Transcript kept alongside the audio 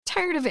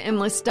Tired of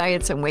endless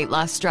diets and weight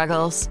loss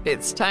struggles?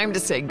 It's time to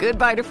say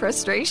goodbye to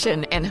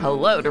frustration and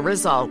hello to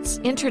results.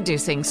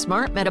 Introducing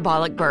Smart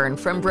Metabolic Burn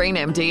from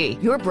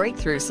BrainMD, your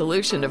breakthrough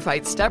solution to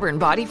fight stubborn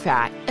body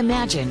fat.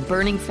 Imagine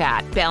burning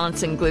fat,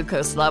 balancing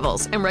glucose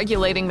levels, and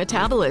regulating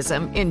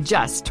metabolism in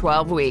just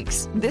 12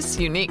 weeks. This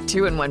unique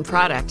 2-in-1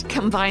 product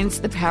combines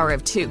the power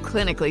of 2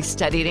 clinically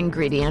studied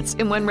ingredients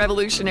in one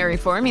revolutionary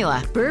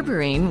formula.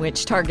 Berberine,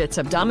 which targets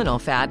abdominal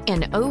fat,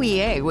 and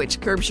OEA,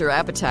 which curbs your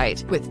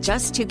appetite. With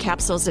just 2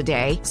 capsules a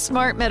day,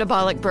 Smart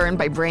Metabolic Burn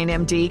by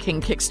BrainMD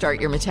can kickstart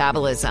your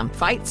metabolism,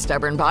 fight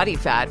stubborn body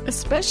fat,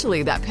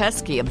 especially that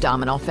pesky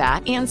abdominal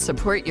fat, and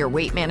support your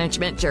weight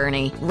management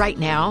journey. Right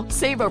now,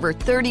 save over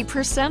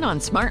 30% on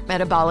Smart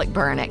Metabolic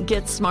Burn at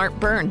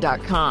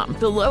GetSmartBurn.com.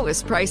 The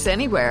lowest price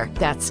anywhere.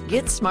 That's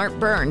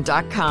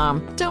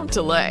GetSmartBurn.com. Don't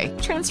delay.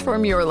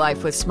 Transform your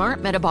life with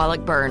Smart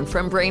Metabolic Burn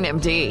from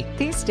BrainMD.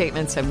 These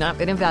statements have not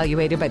been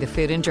evaluated by the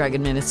Food and Drug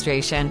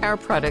Administration. Our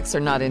products are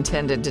not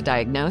intended to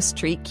diagnose,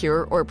 treat,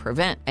 cure, or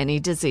prevent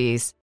any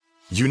disease.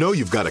 You know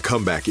you've got a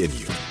comeback in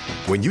you.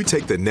 When you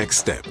take the next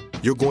step,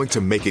 you're going to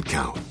make it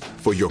count.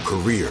 For your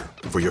career,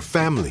 for your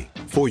family,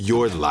 for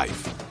your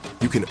life.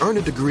 You can earn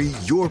a degree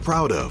you're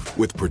proud of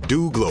with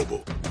Purdue Global.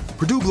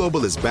 Purdue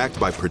Global is backed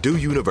by Purdue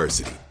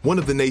University, one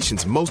of the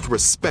nation's most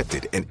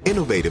respected and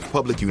innovative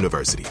public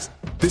universities.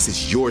 This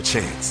is your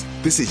chance.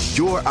 This is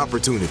your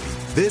opportunity.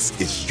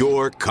 This is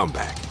your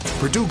comeback.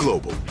 Purdue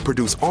Global,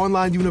 Purdue's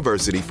online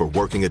university for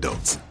working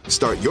adults.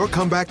 Start your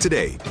comeback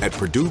today at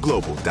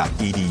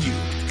purdueglobal.edu.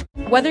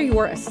 Whether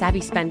you're a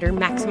savvy spender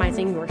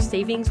maximizing your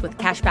savings with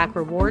cashback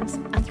rewards,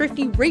 a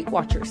thrifty rate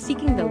watcher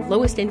seeking the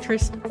lowest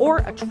interest, or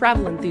a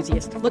travel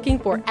enthusiast looking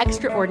for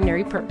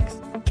extraordinary perks,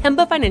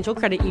 Kemba Financial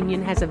Credit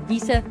Union has a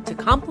visa to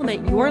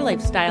complement your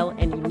lifestyle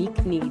and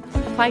unique needs.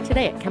 Apply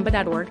today at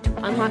Kemba.org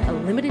to unlock a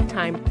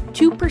limited-time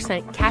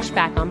 2% cash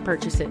back on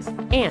purchases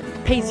and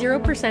pay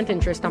 0%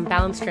 interest on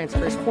balance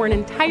transfers for an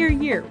entire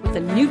year with a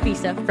new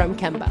visa from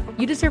Kemba.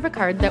 You deserve a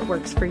card that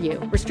works for you.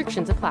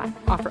 Restrictions apply.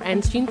 Offer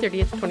ends June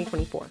 30th,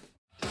 2024.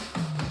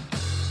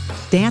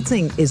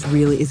 Dancing is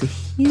a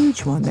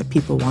huge one that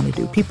people want to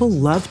do. People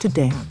love to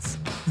dance,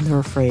 and they're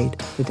afraid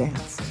to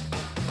dance.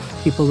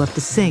 People love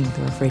to sing,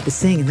 they're afraid to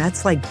sing, and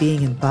that's like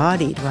being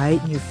embodied,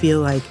 right? And you feel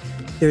like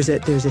there's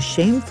a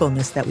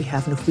shamefulness that we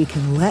have, and if we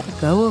can let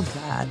go of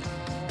that,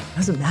 it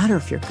doesn't matter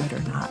if you're good or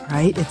not,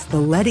 right? It's the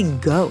letting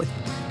go.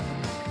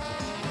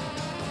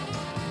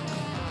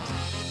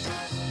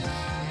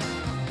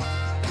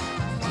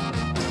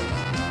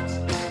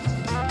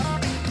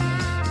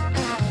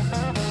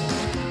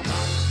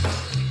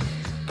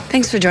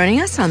 Thanks for joining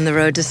us on The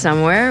Road to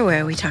Somewhere,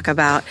 where we talk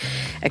about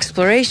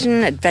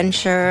exploration,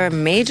 adventure,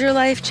 major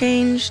life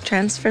change,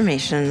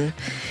 transformation.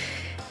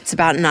 It's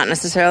about not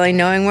necessarily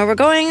knowing where we're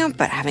going,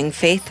 but having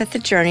faith that the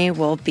journey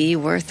will be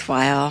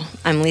worthwhile.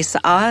 I'm Lisa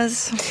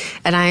Oz.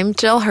 And I'm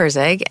Jill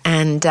Herzig,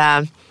 and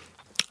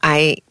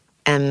I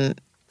am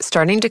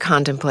starting to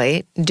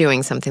contemplate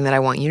doing something that I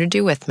want you to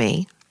do with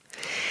me.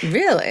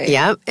 Really?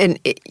 Yeah, and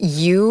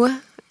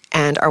you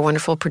and our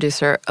wonderful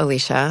producer,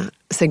 Alicia,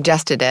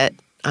 suggested it,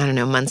 I don't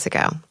know, months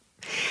ago,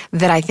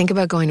 that I think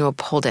about going to a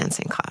pole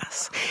dancing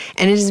class.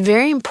 And it is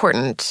very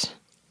important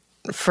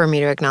for me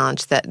to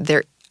acknowledge that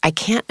I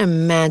can't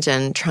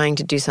imagine trying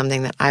to do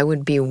something that I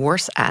would be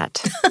worse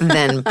at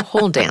than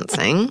pole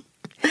dancing.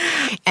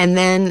 And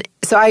then,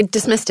 so I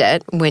dismissed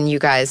it when you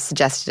guys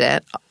suggested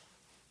it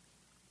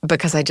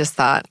because I just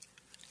thought,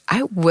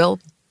 I will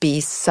be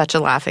such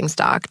a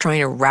laughingstock trying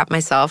to wrap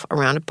myself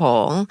around a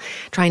pole,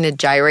 trying to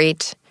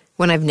gyrate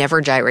when I've never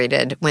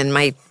gyrated,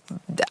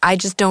 I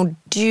just don't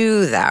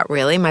do that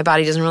really. My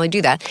body doesn't really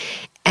do that.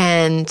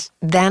 And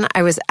then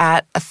I was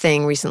at a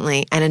thing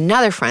recently, and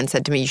another friend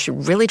said to me, you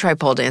should really try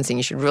pole dancing.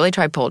 You should really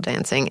try pole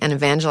dancing, and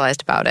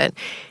evangelized about it.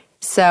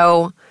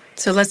 So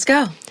let's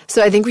go.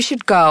 So I think we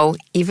should go,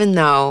 even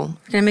though...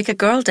 We're going to make a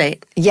girl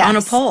date on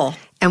a pole.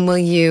 And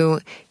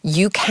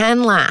you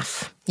can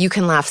laugh. You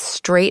can laugh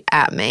straight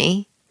at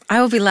me. I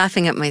will be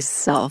laughing at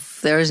myself.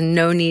 There is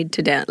no need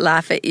to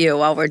laugh at you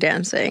while we're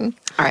dancing.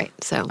 All right.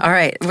 So all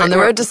right. On the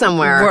road to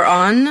somewhere,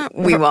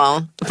 we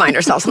will find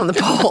ourselves on the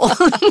pole.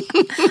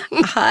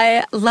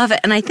 I love it.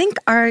 And I think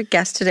our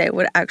guest today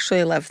would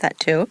actually love that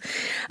too.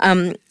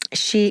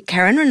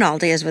 Karen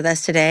Rinaldi is with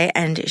us today,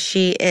 and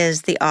she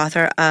is the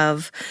author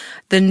of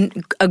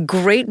a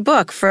great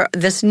book for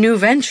this new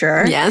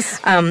venture. Yes.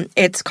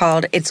 It's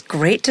called It's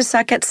Great to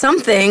Suck at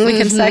Something. We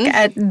can suck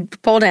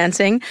at pole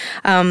dancing.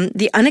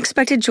 The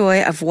Unexpected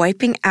Joy of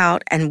Wiping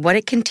Out and What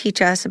It Can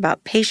Teach Us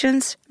About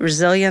Patience,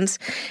 Resilience,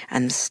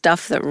 and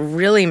Stuff That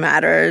Really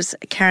Matters.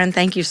 Karen,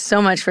 thank you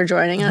so much for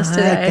joining us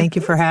today. Thank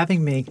you for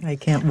having me. I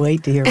can't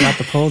wait to hear about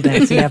the pole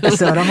dancing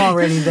episode. I'm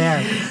already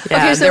there. Yeah,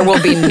 okay, so there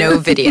will be no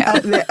video.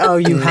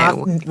 You have?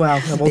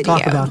 Well, we'll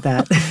talk about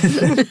that.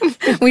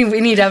 we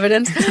need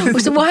evidence.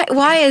 So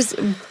why is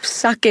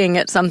sucking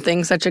at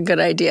something such a good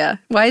idea?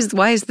 Why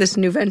is this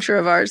new venture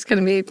of ours going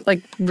to be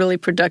like really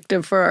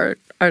productive for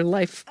our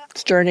life's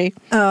journey?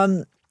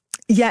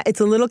 Yeah, it's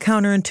a little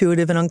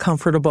counterintuitive and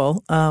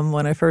uncomfortable.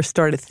 When I first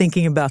started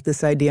thinking about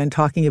this idea and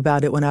talking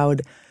about it, when I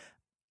would,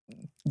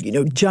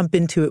 jump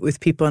into it with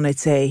people and I'd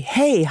say,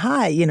 hey,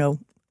 hi,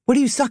 what do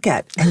you suck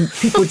at? And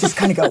people would just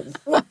kind of go,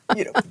 what?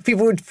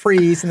 People would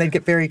freeze and they'd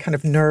get very kind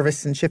of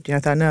nervous and shifty. I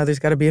thought, no, there's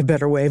got to be a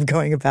better way of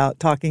going about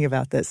talking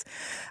about this.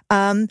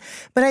 But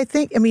I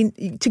think,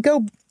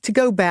 to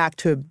go back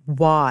to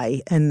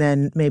why and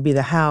then maybe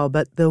the how,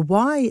 but the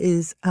why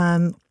is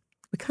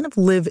we kind of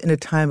live in a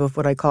time of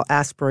what I call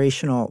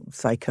aspirational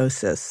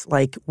psychosis.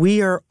 Like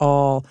we are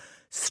all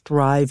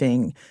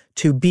striving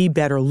to be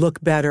better,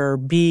 look better,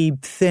 be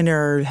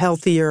thinner,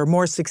 healthier,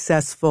 more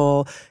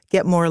successful,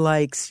 get more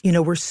likes.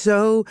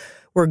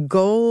 We're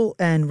goal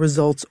and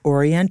results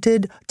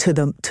oriented to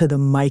the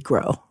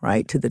micro,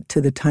 right? To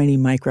the tiny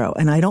micro.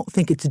 And I don't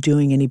think it's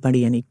doing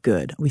anybody any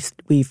good.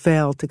 We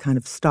fail to kind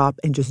of stop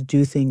and just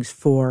do things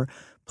for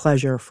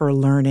pleasure, for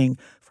learning,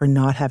 for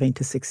not having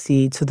to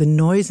succeed. So the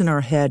noise in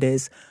our head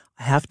is,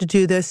 I have to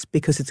do this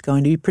because it's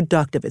going to be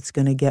productive. It's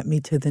going to get me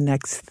to the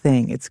next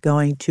thing. It's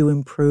going to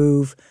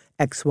improve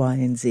X, Y,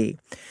 and Z.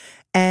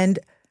 And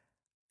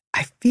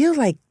I feel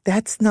like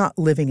that's not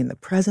living in the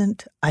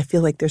present. I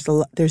feel like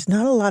there's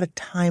not a lot of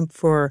time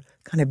for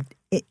kind of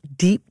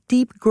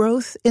deep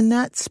growth in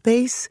that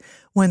space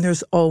when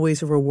there's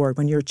always a reward,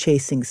 when you're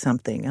chasing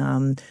something,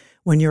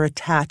 when you're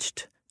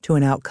attached to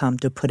an outcome,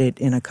 to put it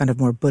in a kind of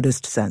more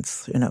Buddhist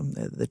sense.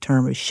 The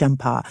term is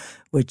Shenpa,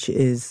 which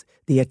is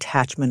the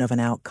attachment of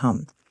an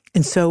outcome.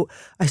 And so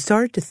I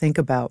started to think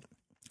about,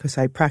 because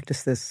I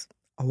practice this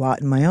a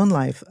lot in my own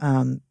life,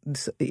 I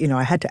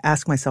had to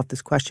ask myself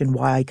this question,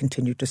 why I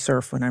continue to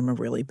surf when I'm a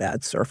really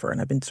bad surfer. And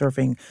I've been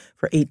surfing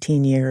for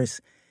 18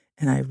 years,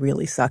 and I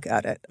really suck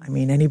at it.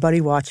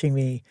 Anybody watching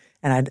me,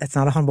 and it's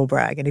not a humble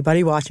brag,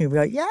 anybody watching me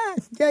will be like,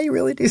 yeah, you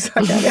really do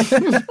suck at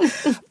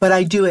it. But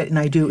I do it, and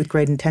I do it with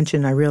great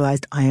intention. I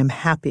realized I am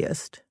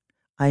happiest.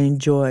 I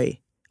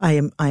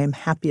am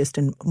happiest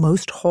and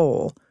most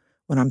whole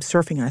when I'm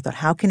surfing. And I thought,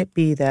 how can it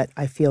be that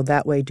I feel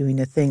that way doing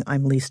the thing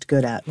I'm least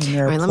good at? When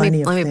there are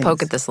plenty of things. Let me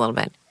poke at this a little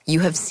bit. You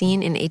have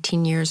seen in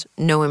 18 years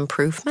no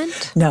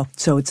improvement? No.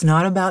 So it's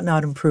not about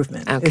not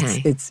improvement.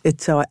 Okay. It's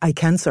so I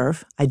can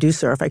surf. I do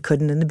surf. I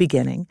couldn't in the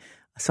beginning.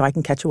 So I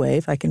can catch a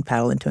wave. I can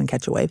paddle into and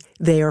catch a wave.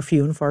 They are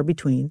few and far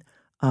between.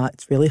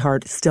 It's really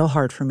hard. It's still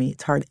hard for me.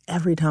 It's hard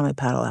every time I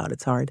paddle out.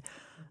 It's hard.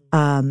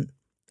 And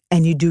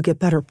you do get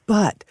better.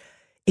 But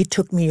it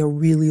took me a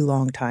really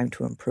long time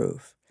to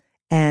improve.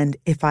 And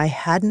if I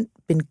hadn't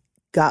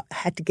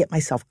had to get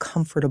myself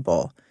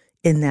comfortable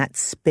in that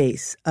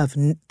space of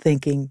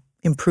thinking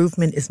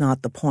improvement is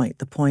not the point.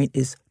 The point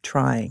is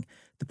trying.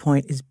 The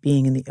point is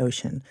being in the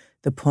ocean.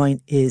 The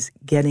point is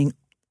getting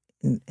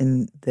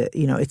in the,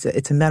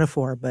 it's a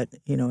metaphor, but,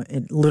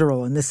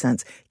 literal in this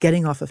sense,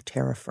 getting off of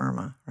terra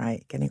firma,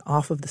 right? Getting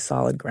off of the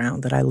solid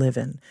ground that I live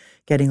in,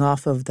 getting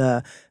off of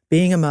the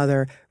being a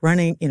mother,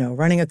 running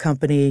a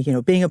company,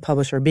 being a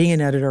publisher, being an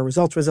editor,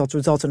 results.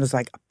 And it's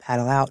like,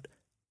 paddle out.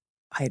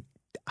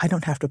 I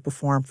don't have to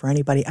perform for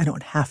anybody. I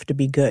don't have to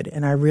be good.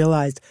 And I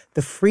realized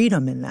the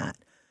freedom in that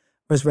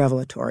was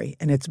revelatory,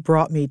 and it's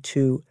brought me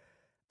to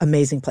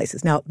amazing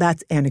places. Now,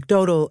 that's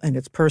anecdotal and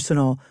it's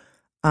personal.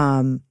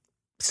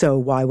 So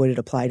why would it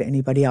apply to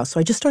anybody else? So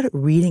I just started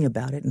reading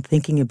about it and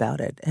thinking about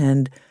it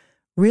and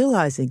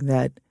realizing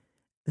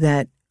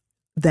that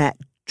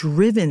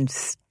driven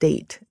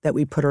state that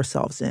we put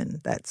ourselves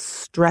in, that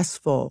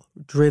stressful,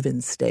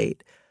 driven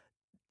state,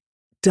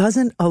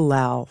 doesn't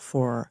allow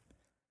for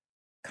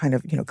kind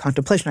of,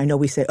 contemplation. I know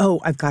we say,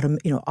 I've got to,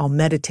 I'll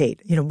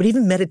meditate, but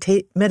even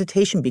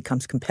meditation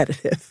becomes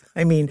competitive.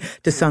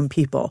 To some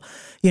people,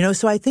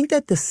 so I think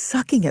that the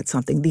sucking at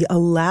something, the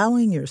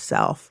allowing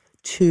yourself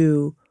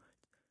to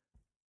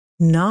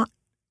not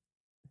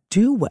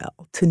do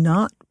well, to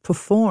not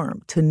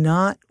perform, to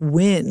not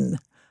win,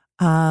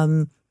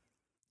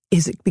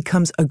 it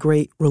becomes a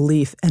great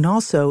relief. And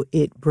also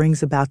it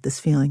brings about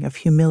this feeling of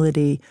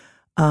humility.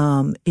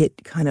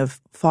 It kind of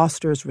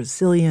fosters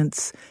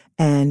resilience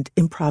and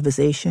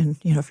improvisation.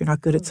 If you're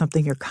not good at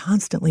something, you're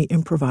constantly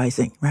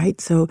improvising, right?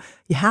 So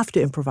you have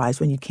to improvise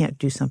when you can't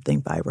do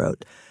something by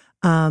rote.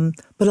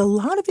 But a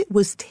lot of it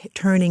was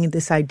turning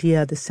this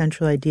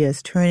central idea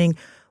is turning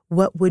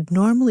what would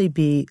normally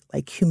be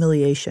like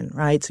humiliation,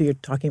 right? So you're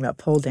talking about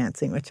pole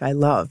dancing, which I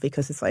love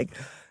because it's like,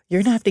 you're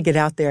going to have to get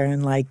out there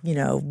and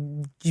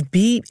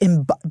be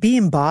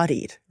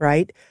embodied,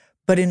 right?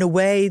 But in a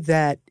way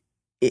that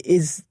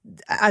is,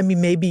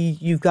 maybe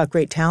you've got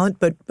great talent,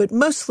 but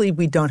mostly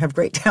we don't have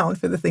great talent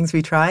for the things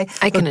we try.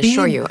 I can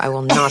assure you I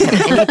will not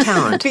have any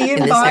talent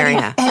in this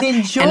area. And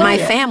enjoy and my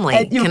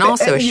family can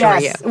also assure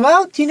you.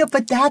 Well,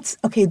 but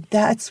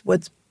that's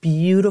what's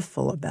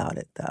beautiful about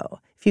it, though.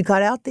 If you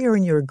got out there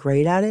and you're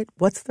great at it,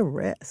 what's the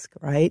risk,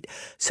 right?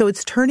 So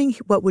it's turning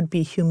what would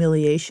be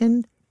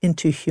humiliation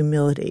into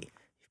humility.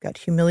 You've got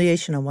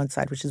humiliation on one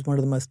side, which is one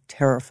of the most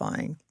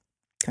terrifying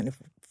kind of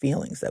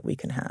feelings that we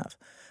can have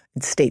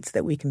and states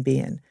that we can be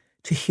in,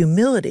 to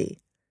humility,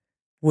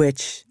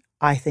 which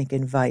I think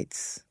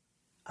invites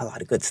a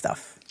lot of good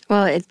stuff.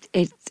 Well,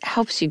 it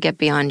helps you get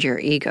beyond your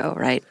ego,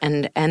 right?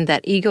 And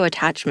that ego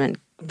attachment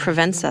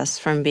prevents us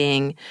from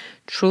being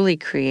truly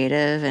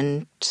creative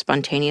and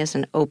spontaneous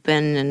and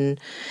open,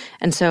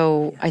 and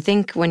so I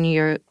think when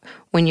you're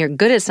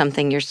good at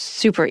something, you're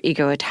super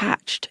ego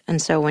attached,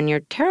 and so when you're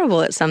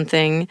terrible at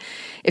something,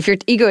 if you're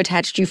ego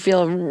attached, you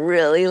feel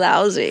really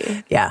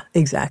lousy. Yeah,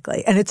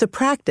 exactly. And it's a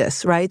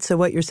practice, right? So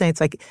what you're saying,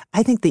 it's like,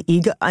 I think the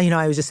ego, I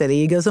always just say the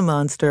ego's a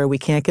monster. We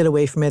can't get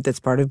away from it. That's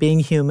part of being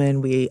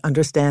human. We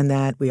understand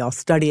that. We all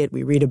study it.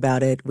 We read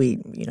about it. We,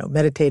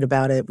 meditate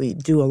about it. We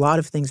do a lot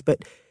of things,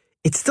 but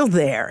it's still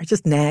there. It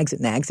just nags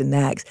and nags and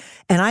nags.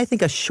 And I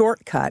think a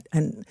shortcut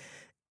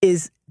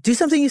is do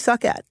something you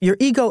suck at. Your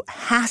ego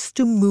has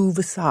to move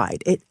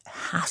aside. It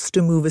has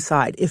to move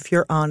aside if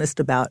you're honest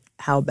about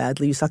how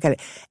badly you suck at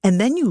it. And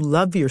then you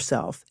love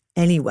yourself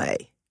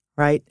anyway,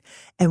 right?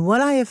 And what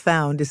I have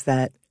found is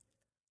that,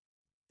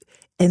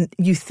 and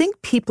you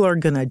think people are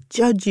going to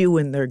judge you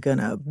and they're going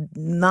to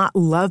not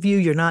love you.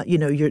 You're not,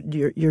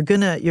 you're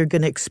going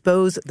to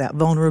expose that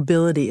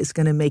vulnerability is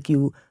going to make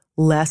you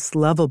less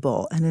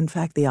lovable. And in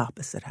fact, the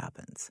opposite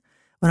happens.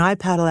 When I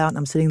paddle out and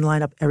I'm sitting in the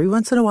lineup, every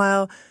once in a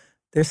while,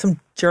 there's some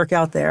jerk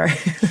out there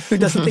who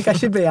doesn't think I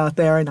should be out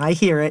there, and I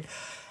hear it.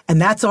 And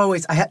that's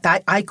always,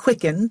 I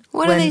quicken.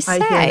 What do they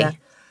say?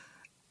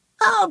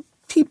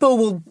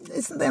 People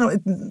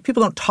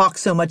don't talk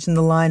so much in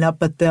the lineup,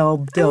 but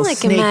they'll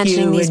snake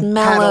imagining you these and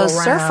mellow paddle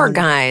surfer around.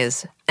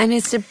 guys. And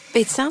it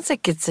sounds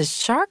like it's a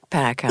shark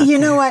pack out there. You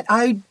know what?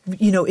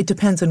 It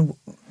depends on,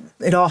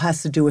 it all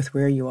has to do with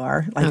where you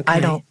are. Like, Okay. I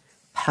don't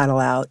paddle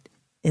out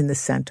in the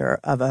center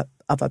of a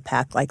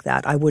pack like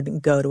that. I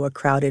wouldn't go to a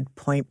crowded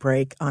Point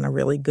Break on a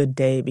really good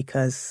day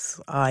because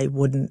I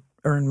wouldn't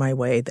earn my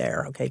way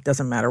there. Okay, it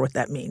doesn't matter what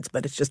that means,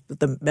 but it's just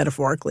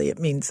metaphorically it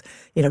means,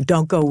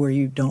 don't go where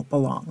you don't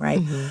belong, right?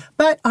 Mm-hmm.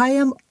 But I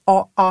am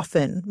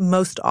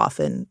most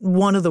often,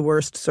 one of the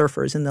worst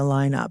surfers in the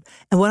lineup.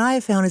 And what I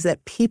have found is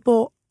that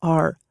people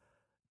are,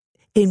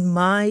 in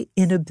my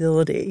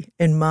inability,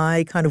 in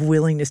my kind of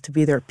willingness to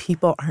be there,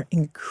 people are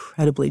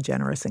incredibly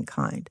generous and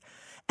kind.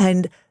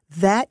 And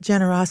that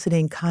generosity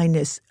and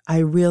kindness, I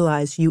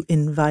realize you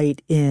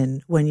invite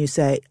in when you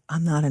say,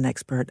 I'm not an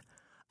expert.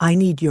 I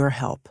need your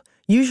help.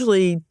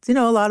 Usually, a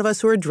lot of us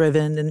who are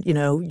driven and,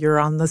 you're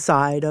on the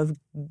side of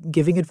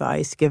giving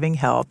advice, giving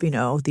help,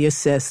 the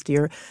assist,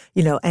 and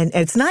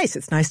it's nice.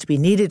 It's nice to be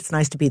needed. It's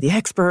nice to be the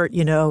expert,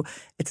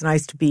 it's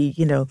nice to be,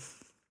 the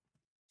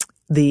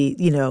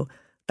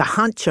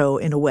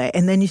honcho in a way.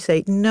 And then you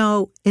say,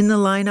 no, in the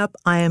lineup,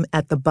 I am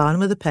at the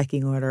bottom of the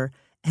pecking order.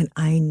 And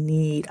I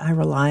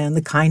rely on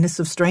the kindness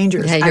of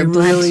strangers. Yeah, I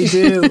really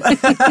do.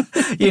 And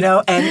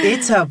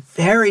it's a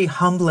very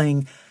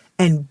humbling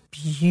and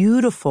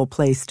beautiful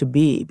place to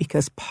be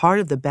because part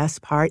of the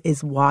best part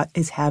is what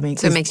is having.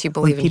 So it makes you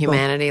believe in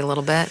humanity a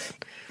little bit?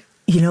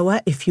 You know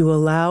what? If you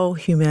allow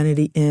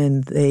humanity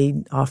in, they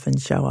often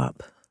show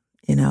up.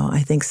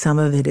 I think some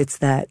of it's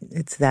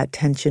that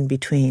tension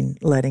between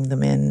letting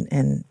them in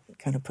and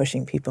kind of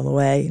pushing people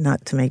away,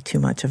 not to make too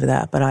much of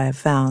that. But I have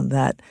found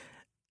that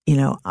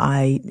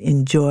I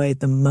enjoy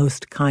the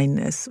most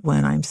kindness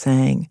when I'm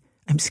saying,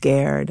 I'm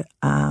scared.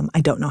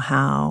 I don't know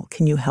how.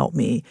 Can you help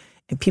me?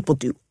 And people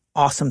do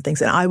awesome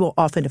things. And I will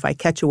often, if I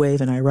catch a wave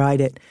and I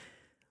ride it,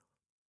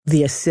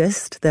 the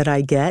assist that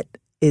I get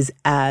is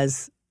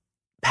as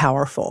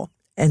powerful.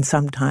 And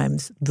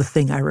sometimes the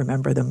thing I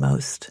remember the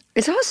most.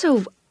 It's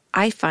also,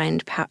 I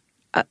find,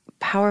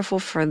 powerful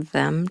for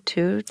them,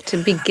 too,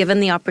 to be given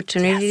the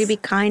opportunity to be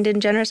kind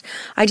and generous.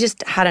 I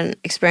just had an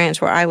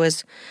experience where I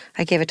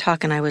gave a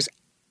talk and I was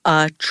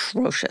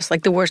atrocious,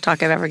 like the worst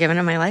talk I've ever given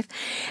in my life.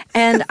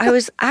 And I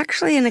was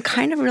actually in a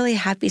kind of really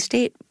happy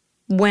state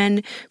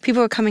when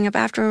people were coming up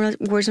afterwards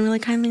and really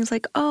kind things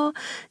like, oh,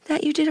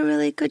 that you did a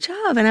really good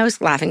job. And I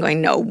was laughing going,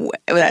 no way,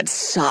 that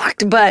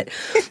sucked. But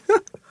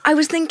I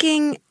was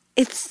thinking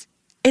it's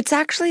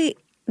actually,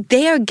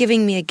 they are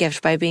giving me a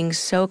gift by being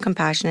so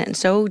compassionate and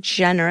so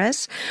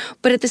generous.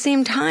 But at the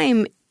same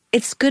time,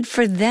 it's good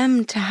for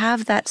them to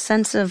have that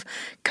sense of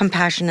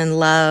compassion and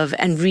love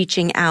and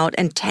reaching out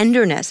and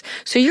tenderness.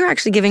 So you're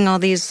actually giving all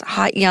these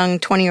hot, young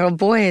 20-year-old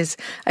boys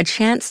a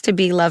chance to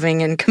be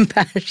loving and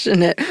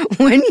compassionate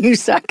when you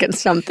suck at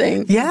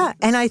something. Yeah,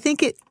 and I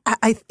think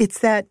it's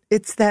that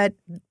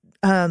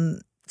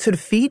sort of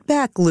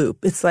feedback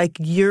loop. It's like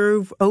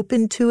you're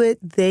open to it,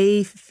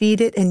 they feed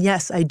it, and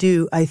yes, I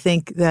do. I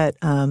think that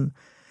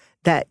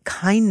that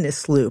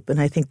kindness loop, and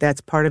I think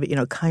that's part of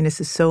it. Kindness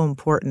is so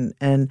important,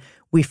 and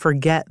we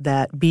forget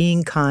that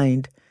being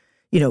kind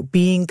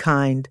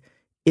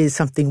is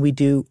something we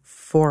do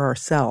for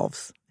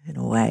ourselves in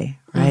a way,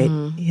 right?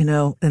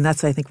 Mm-hmm. And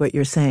that's, I think, what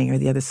you're saying, or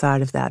the other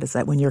side of that is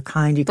that when you're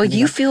kind,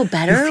 you feel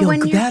better.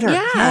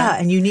 Yeah.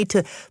 And you need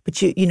to,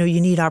 but you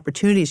need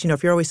opportunities.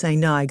 If you're always saying,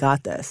 no, I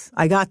got this,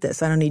 I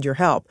don't need your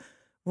help.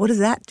 What does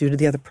that do to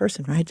the other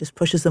person, right? It just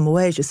pushes them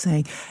away, just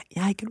saying,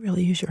 yeah, I could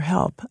really use your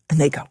help. And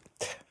they go,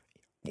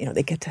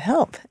 they get to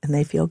help and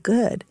they feel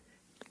good.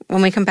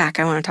 When we come back,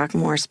 I want to talk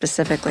more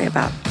specifically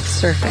about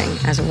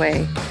surfing as a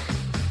way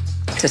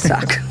to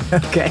suck.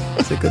 Okay,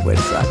 that's a good way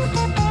to suck.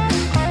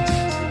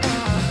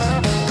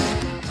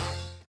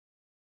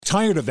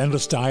 Tired of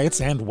endless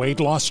diets and weight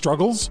loss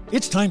struggles?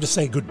 It's time to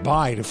say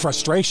goodbye to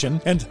frustration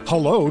and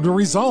hello to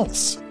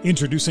results.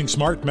 Introducing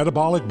Smart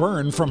Metabolic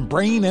Burn from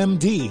Brain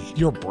MD,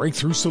 your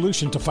breakthrough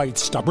solution to fight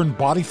stubborn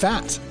body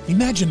fat.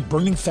 Imagine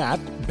burning fat,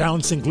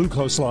 balancing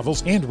glucose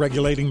levels, and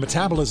regulating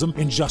metabolism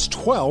in just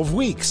 12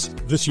 weeks.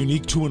 This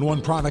unique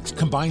 2-in-1 product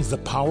combines the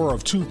power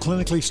of 2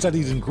 clinically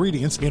studied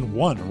ingredients in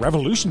one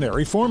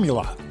revolutionary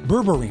formula.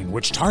 Berberine,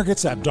 which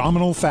targets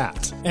abdominal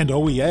fat, and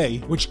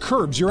OEA, which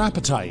curbs your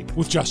appetite.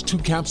 With just 2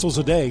 capsules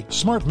a day,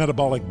 Smart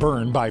Metabolic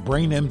Burn by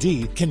Brain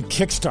MD can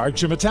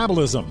kickstart your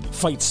metabolism,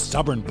 fight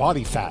stubborn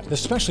body fat,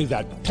 especially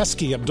that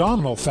pesky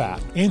abdominal fat,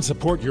 and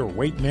support your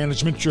weight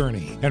management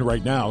journey. And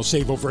right now,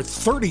 save over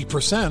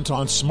 30%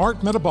 on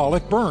Smart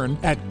Metabolic Burn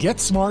at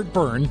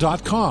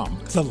GetSmartBurn.com.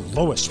 The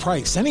lowest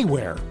price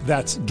anywhere.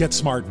 That's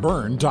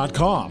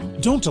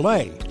GetSmartBurn.com. Don't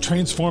delay.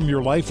 Transform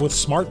your life with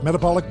Smart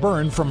Metabolic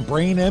Burn from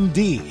Brain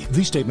MD.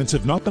 These statements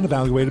have not been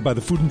evaluated by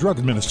the Food and Drug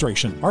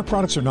Administration. Our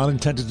products are not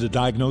intended to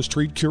diagnose,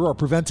 treat, cure, or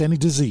prevent any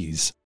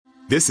disease.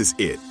 This is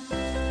it.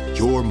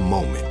 Your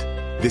moment.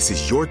 This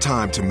is your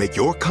time to make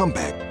your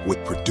comeback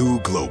with Purdue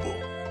Global.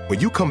 When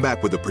you come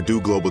back with a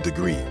Purdue Global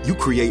degree, you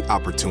create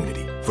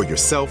opportunity for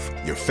yourself,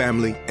 your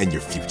family, and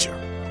your future.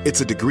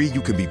 It's a degree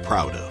you can be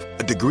proud of,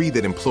 a degree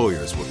that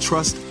employers will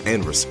trust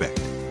and respect.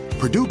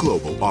 Purdue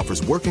Global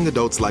offers working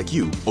adults like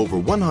you over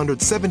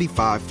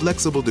 175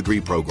 flexible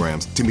degree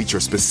programs to meet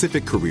your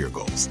specific career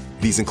goals.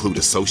 These include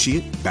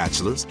associate,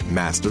 bachelor's,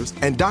 master's,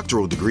 and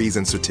doctoral degrees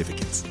and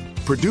certificates.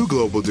 Purdue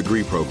Global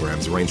degree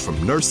programs range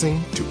from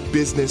nursing to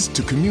business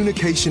to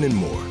communication and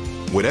more.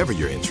 Whatever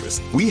your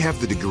interest, we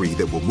have the degree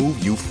that will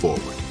move you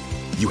forward.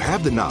 You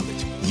have the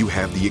knowledge, you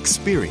have the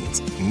experience.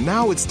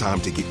 Now it's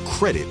time to get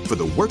credit for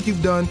the work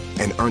you've done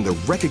and earn the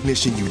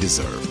recognition you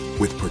deserve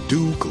with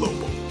Purdue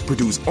Global,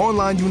 Purdue's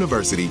online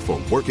university for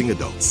working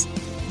adults.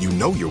 You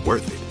know you're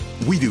worth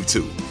it. We do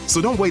too.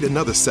 So don't wait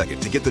another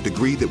second to get the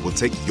degree that will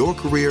take your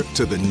career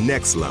to the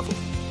next level.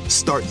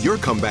 Start your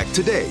comeback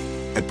today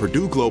at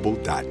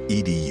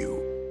purdueglobal.edu.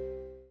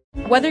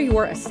 Whether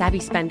you're a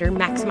savvy spender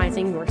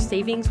maximizing your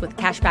savings with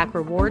cashback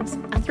rewards,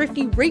 a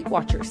thrifty rate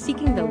watcher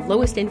seeking the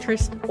lowest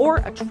interest, or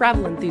a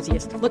travel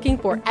enthusiast looking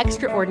for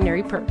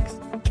extraordinary perks,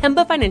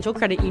 Kemba Financial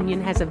Credit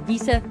Union has a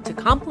visa to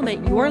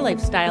complement your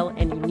lifestyle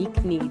and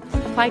unique needs.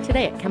 Apply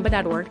today at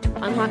Kemba.org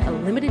to unlock a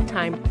limited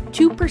time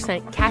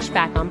 2% cash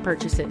back on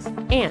purchases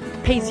and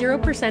pay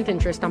 0%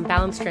 interest on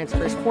balance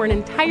transfers for an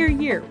entire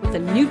year with a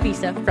new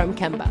visa from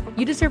Kemba.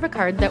 You deserve a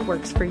card that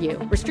works for you.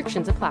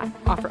 Restrictions apply.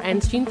 Offer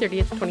ends June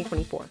 30th,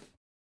 2024.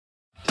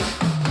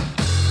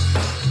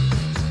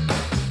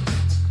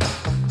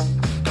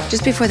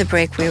 Just before the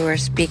break, we were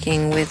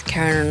speaking with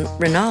Karen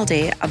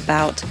Rinaldi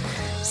about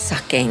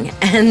sucking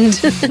and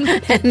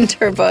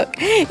her book.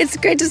 It's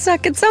great to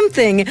suck at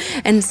something.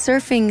 And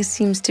surfing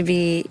seems to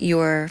be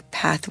your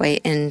pathway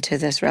into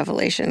this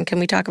revelation. Can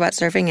we talk about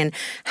surfing and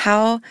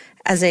how,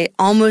 as a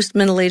almost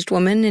middle-aged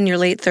woman in your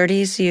late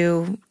 30s,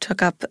 you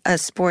took up a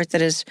sport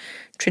that is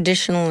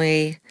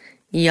traditionally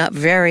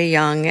very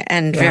young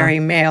and very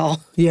male?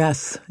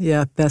 Yes.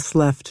 Yeah. Best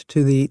left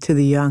to the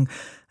young.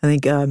 I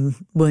think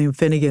William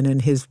Finnegan in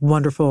his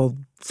wonderful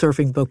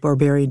surfing book,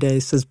 Barbarian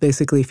Days, says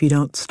basically if you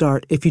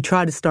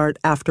try to start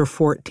after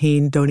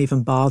 14, don't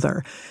even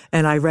bother.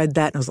 And I read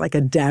that and it was like a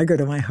dagger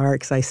to my heart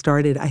because I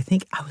started, I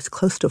think I was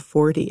close to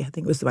 40. I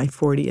think it was my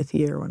 40th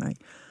year when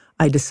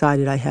I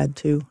decided I had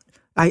to.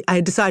 I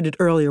decided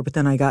earlier, but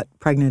then I got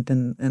pregnant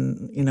and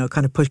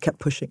kind of kept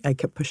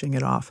pushing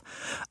it off.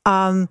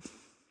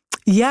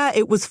 Yeah,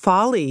 it was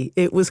folly.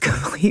 It was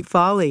complete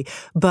folly.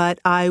 But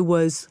I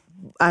was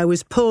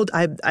pulled.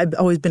 I've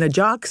always been a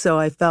jock, so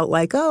I felt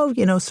like,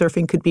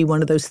 surfing could be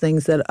one of those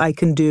things that I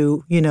can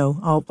do.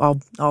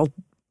 I'll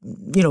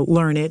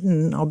learn it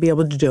and I'll be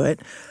able to do it.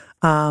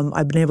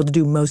 I've been able to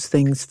do most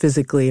things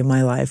physically in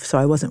my life, so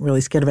I wasn't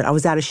really scared of it. I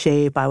was out of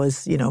shape. I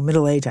was,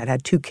 middle-aged. I'd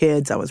had 2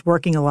 kids. I was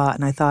working a lot,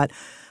 and I thought,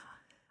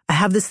 I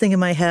have this thing in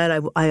my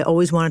head. I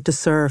always wanted to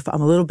surf.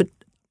 I'm a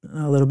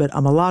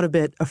lot of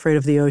bit afraid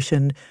of the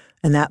ocean,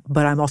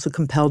 but I'm also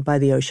compelled by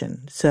the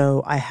ocean.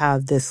 So I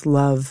have this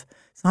love.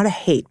 It's not a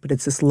hate, but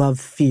it's this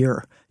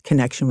love-fear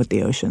connection with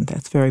the ocean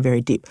that's very,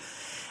 very deep.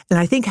 And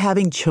I think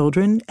having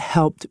children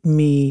helped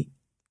me.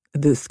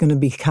 This is going to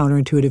be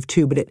counterintuitive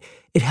too, but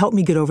it helped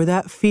me get over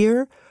that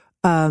fear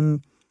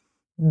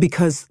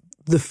because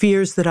the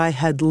fears that I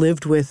had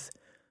lived with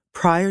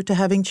prior to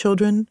having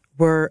children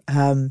were,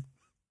 I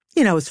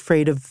was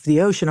afraid of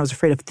the ocean. I was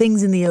afraid of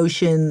things in the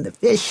ocean, the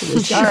fish,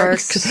 the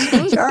sharks.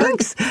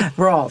 Sharks.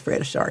 We're all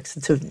afraid of sharks.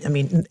 So,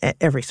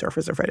 every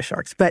surfer's afraid of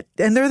sharks.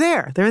 And they're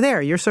there. They're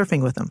there. You're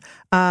surfing with them.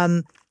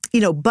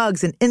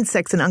 Bugs and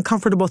insects and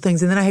uncomfortable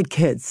things. And then I had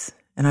kids.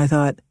 And I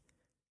thought,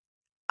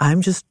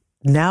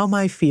 now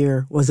my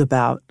fear was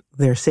about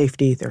their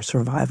safety, their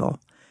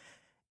survival.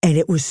 And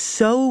it was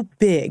so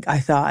big, I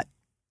thought,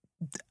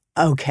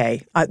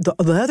 okay. The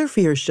other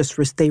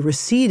fears they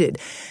receded.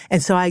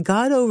 And so I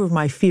got over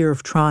my fear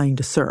of trying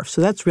to surf.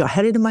 So that's real. I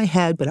had it in my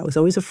head, but I was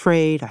always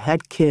afraid. I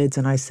had kids,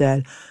 and I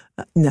said,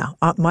 no,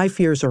 my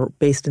fears are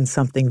based in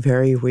something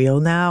very real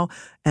now,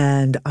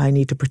 and I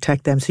need to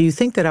protect them. So you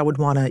think that I would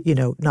want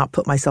to, not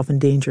put myself in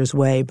danger's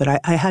way, but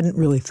I hadn't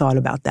really thought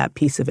about that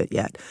piece of it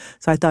yet.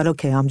 So I thought,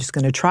 okay, I'm just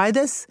going to try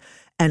this.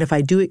 And if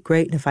I do it,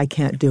 great. And if I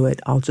can't do it,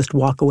 I'll just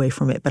walk away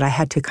from it. But I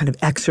had to kind of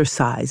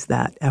exercise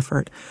that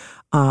effort.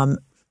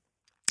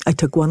 I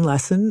took one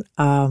lesson.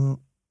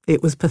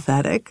 It was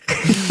pathetic.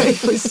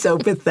 It was so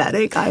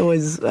pathetic. I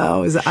was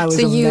a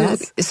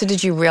mess. So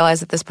did you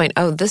realize at this point,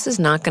 this is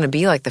not going to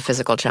be like the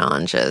physical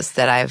challenges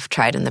that I've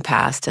tried in the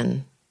past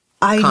and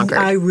conquered?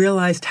 I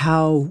realized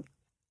how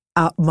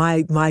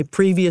my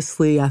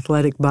previously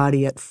athletic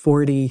body at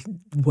 40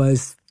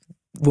 was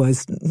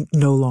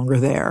no longer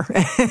there.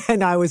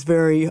 And I was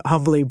very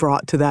humbly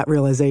brought to that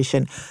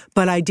realization.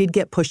 But I did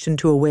get pushed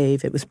into a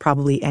wave. It was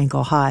probably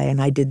ankle high.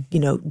 And I did,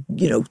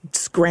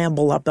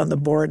 scramble up on the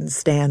board and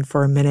stand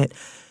for a minute.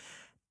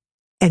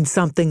 And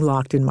something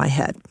locked in my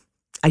head.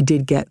 I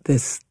did get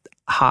this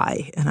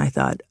high. And I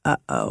thought,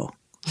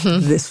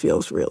 this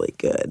feels really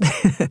good.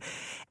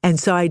 And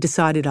so I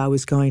decided I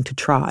was going to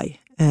try.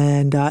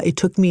 And it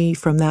took me,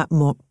 from that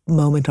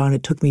moment on,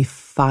 it took me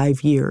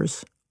 5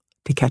 years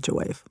to catch a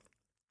wave.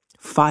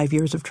 5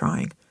 years of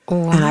trying.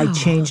 Wow. And I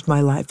changed my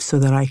life so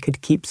that I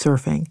could keep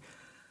surfing.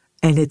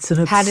 And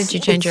how did you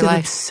change your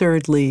life?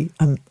 Absurdly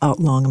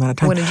long amount of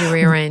time. What did you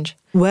rearrange?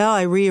 Well,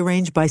 I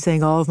rearranged by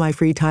saying all of my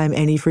free time,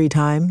 any free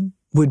time,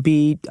 would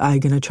be I'm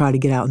going to try to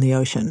get out in the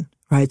ocean.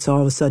 Right, so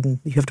all of a sudden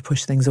you have to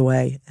push things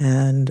away,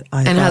 and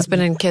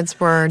husband and kids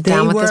were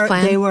down with this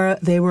plan.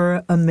 They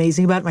were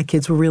amazing about it. My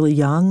kids were really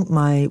young.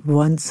 My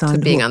one son,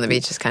 being on the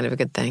beach is kind of a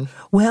good thing.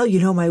 Well,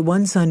 my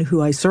one son,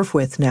 who I surf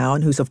with now,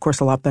 and who's of course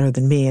a lot better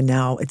than me, and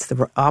now it's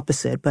the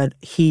opposite. But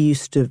he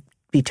used to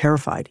be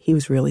terrified. He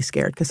was really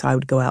scared because I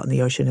would go out in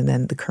the ocean, and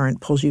then the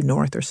current pulls you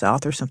north or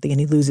south or something,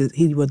 and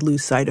he would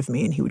lose sight of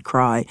me, and he would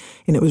cry,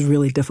 and it was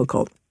really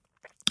difficult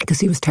because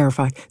he was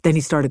terrified. Then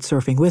he started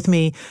surfing with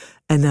me.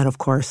 And then, of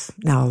course,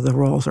 now the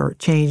roles are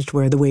changed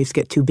where the waves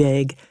get too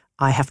big.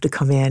 I have to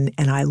come in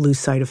and I lose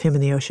sight of him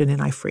in the ocean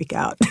and I freak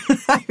out.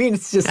 I mean,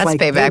 it's just That's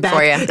payback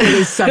for you. It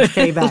is such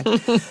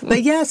payback.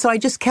 But yeah, so I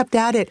just kept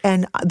at it.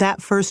 And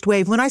that first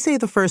wave, when I say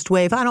the first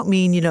wave, I don't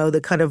mean,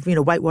 the kind of,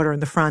 white water in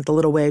the front, the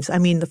little waves. I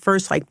mean, the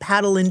first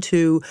paddle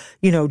into,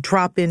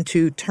 drop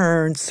into,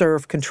 turn,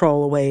 surf,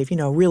 control a wave,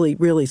 really,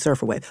 really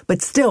surf a wave.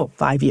 But still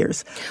 5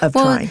 years of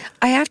trying.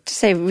 I have to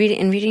say,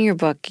 reading your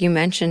book, you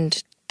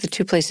mentioned the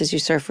two places you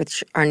surf,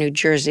 which are New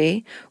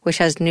Jersey, which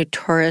has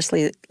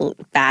notoriously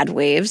bad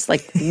waves,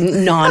 like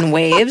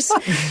non-waves.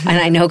 And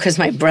I know because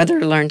my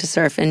brother learned to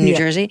surf in New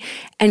Jersey.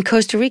 And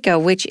Costa Rica,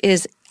 which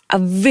is a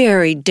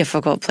very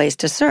difficult place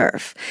to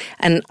surf.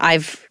 And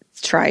I've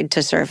tried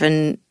to surf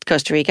in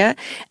Costa Rica.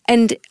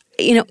 And,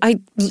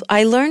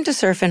 I learned to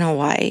surf in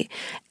Hawaii.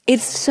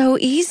 It's so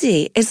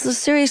easy. It's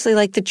seriously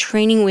like the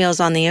training wheels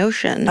on the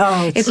ocean.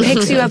 Oh. It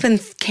picks you up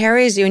and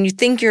carries you, and you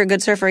think you're a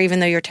good surfer even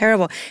though you're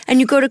terrible. And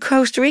you go to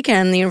Costa Rica,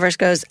 and the universe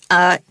goes,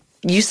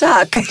 you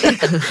suck.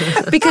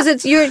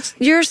 Because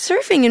you're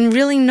surfing in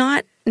really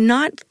not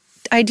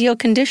ideal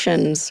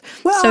conditions.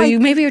 Well, so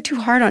maybe you're too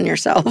hard on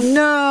yourself.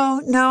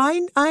 No,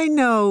 I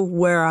know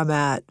where I'm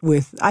at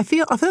with. I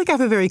feel like I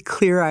have a very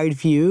clear-eyed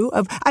view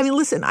of. I mean,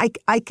 listen, I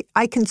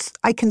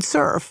can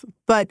surf,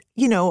 but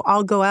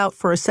I'll go out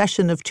for a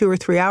session of 2 or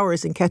 3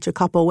 hours and catch a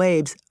couple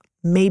waves,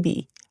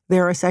 maybe.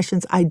 There are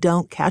sessions I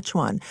don't catch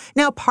one.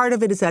 Now, part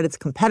of it is that it's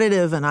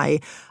competitive and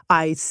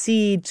I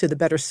cede to the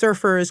better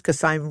surfers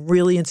because I'm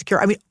really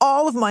insecure. I mean,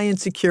 all of my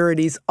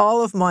insecurities,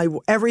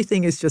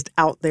 everything is just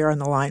out there in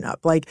the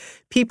lineup. Like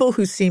people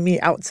who see me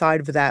outside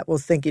of that will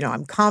think,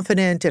 I'm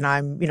confident and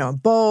I'm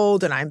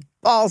bold and I'm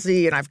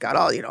ballsy and I've got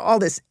all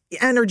this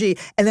energy.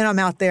 And then I'm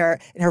out there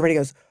and everybody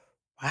goes,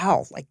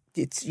 wow, like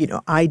it's,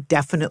 I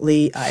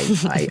definitely,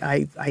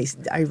 I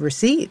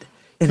recede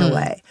in a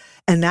way.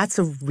 And that's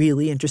a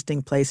really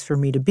interesting place for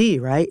me to be,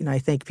 right? And I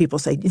think people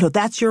say,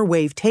 that's your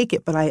wave, take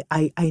it. But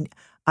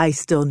I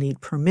still need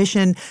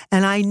permission.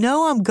 And I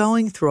know I'm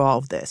going through all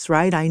of this,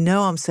 right? I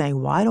know I'm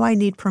saying, why do I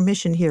need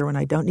permission here when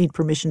I don't need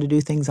permission to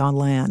do things on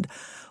land?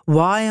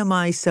 Why am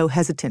I so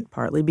hesitant?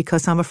 Partly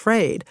because I'm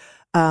afraid.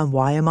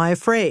 Why am I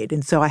afraid?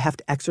 And so I have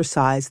to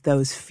exercise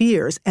those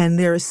fears. And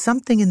there is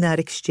something in that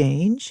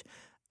exchange.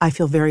 I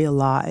feel very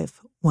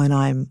alive when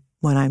I'm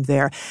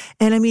there.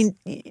 And I mean,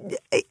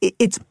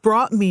 it's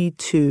brought me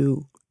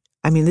to,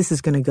 this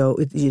is going to go,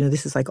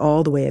 this is like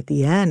all the way at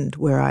the end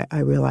where I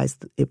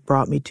realized it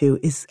brought me to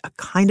is a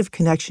kind of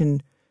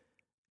connection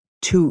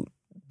to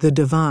the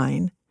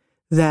divine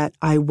that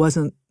I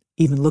wasn't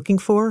even looking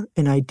for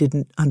and I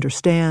didn't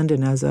understand.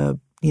 And as a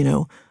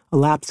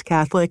lapsed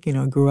Catholic,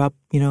 grew up,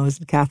 as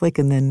a Catholic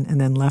and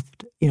then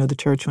left, the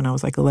church when I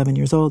was like 11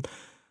 years old.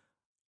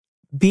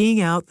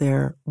 Being out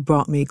there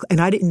brought me,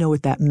 and I didn't know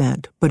what that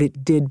meant, but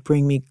it did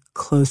bring me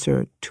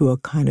closer to a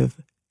kind of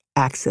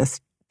access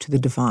to the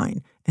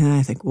divine. And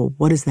I think, well,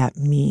 what does that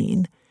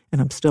mean?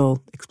 and I'm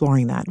still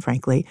exploring that,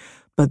 frankly.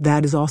 But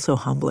that is also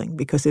humbling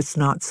because it's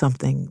not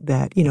something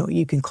that,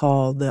 you can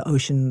call the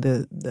ocean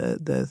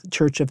the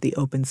church of the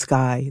open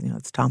sky.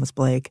 It's Thomas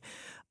Blake.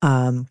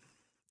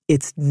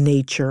 It's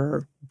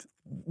nature,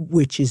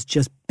 which is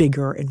just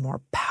bigger and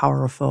more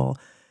powerful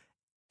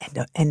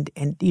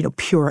and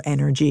pure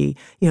energy.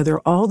 There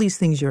are all these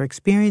things you're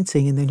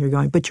experiencing, and then you're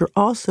going, but you're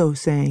also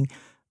saying,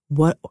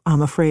 what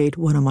I'm afraid,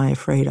 what am I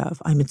afraid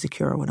of? I'm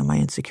insecure, what am I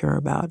insecure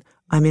about?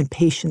 I'm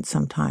impatient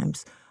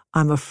sometimes.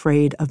 I'm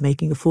afraid of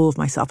making a fool of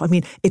myself. I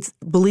mean,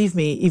 believe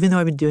me, even though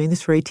I've been doing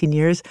this for 18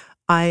 years,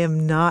 I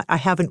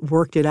haven't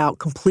worked it out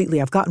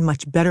completely. I've gotten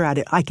much better at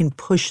it. I can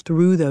push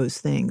through those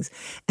things.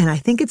 And I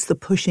think it's the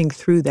pushing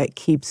through that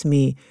keeps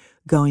me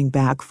going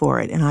back for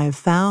it. And I have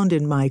found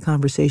in my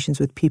conversations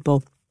with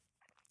people,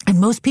 and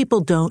most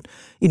people don't,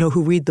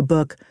 who read the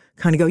book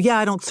kind of go, yeah,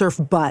 I don't surf,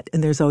 but,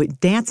 and there's always,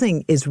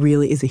 dancing is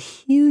a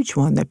huge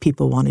one that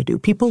people want to do.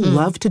 People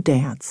love to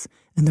dance,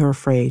 and they're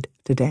afraid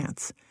to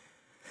dance.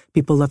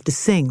 People love to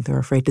sing. They're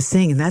afraid to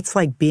sing. And that's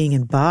like being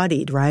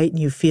embodied, right? And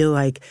you feel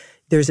like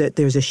there's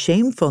a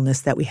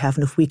shamefulness that we have.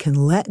 And if we can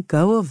let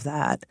go of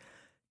that,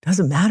 it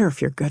doesn't matter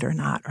if you're good or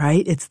not,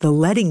 right? It's the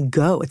letting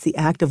go. It's the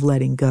act of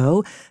letting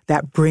go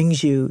that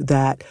brings you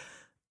that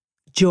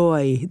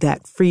joy,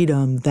 that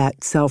freedom,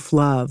 that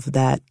self-love,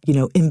 that,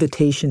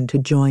 invitation to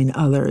join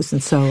others.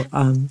 And so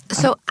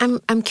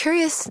I'm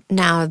curious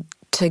now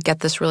to get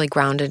this really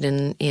grounded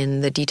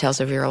in the details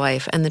of your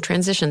life and the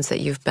transitions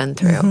that you've been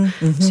through.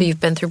 So you've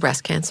been through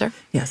breast cancer.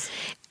 Yes.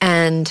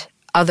 And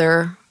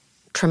other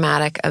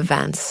traumatic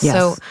events. Yes.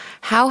 So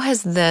how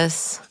has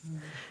this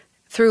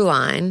through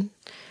line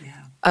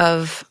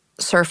of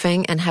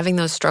surfing and having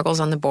those struggles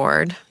on the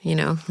board,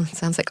 it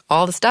sounds like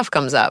all the stuff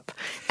comes up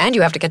and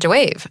you have to catch a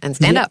wave and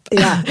stand up.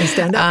 Yeah, and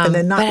stand up and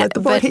then not let the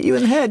board hit you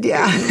in the head.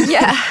 Yeah.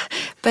 Yeah.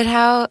 But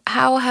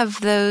how has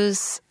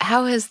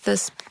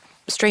this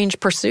strange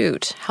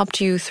pursuit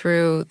helped you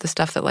through the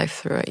stuff that life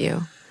threw at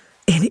you?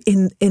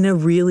 In a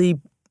really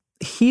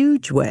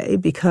huge way,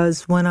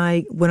 because when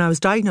I was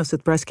diagnosed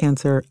with breast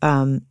cancer,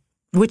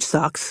 which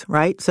sucks,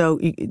 right? So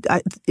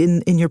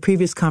in your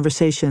previous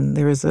conversation,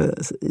 there was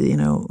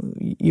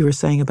you were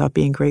saying about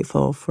being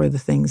grateful for the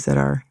things that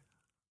are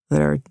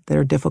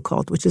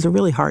difficult, which is a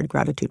really hard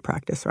gratitude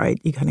practice, right?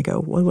 You kind of go,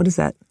 well, what is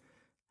that?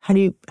 How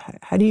do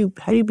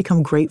you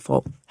become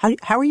grateful?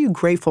 How are you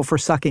grateful for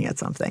sucking at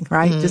something,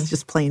 right?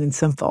 Just plain and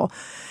simple.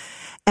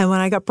 And when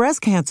I got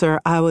breast cancer,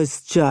 I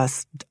was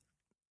just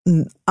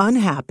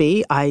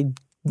unhappy. I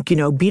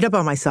beat up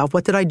on myself.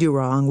 What did I do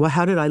wrong?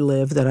 How did I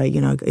live that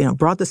I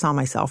brought this on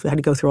myself? I had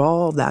to go through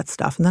all of that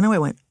stuff. And then I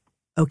went,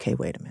 okay,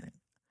 wait a minute.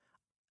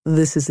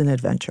 This is an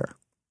adventure.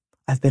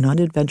 I've been on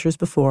adventures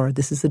before.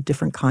 This is a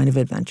different kind of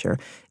adventure.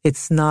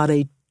 It's not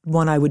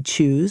one I would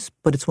choose,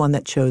 but it's one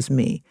that chose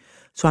me.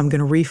 So I'm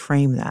going to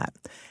reframe that.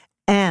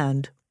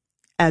 And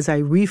as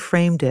I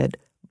reframed it,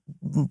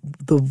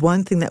 the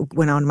one thing that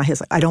went on in my head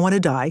is I don't want to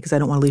die because I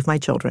don't want to leave my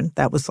children.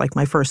 That was like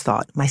my first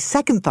thought. My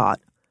second thought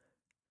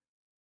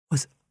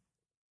was,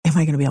 am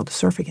I going to be able to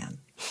surf again?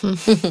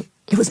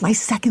 It was my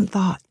second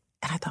thought.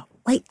 And I thought,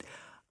 wait,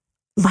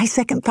 my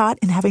second thought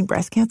in having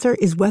breast cancer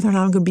is whether or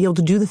not I'm going to be able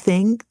to do the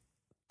thing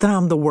that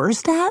I'm the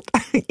worst at.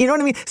 You know what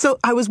I mean? So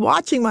I was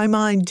watching my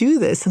mind do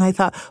this, and I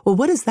thought, well,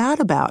 what is that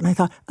about? And I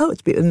thought,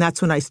 and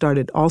that's when I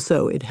started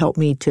also, it helped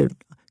me to,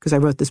 because I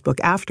wrote this book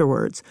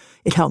afterwards,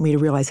 it helped me to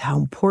realize how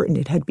important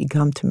it had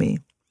become to me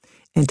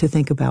and to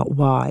think about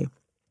why.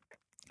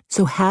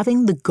 So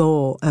having the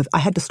goal of, I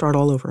had to start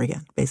all over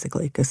again,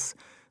 basically, because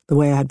the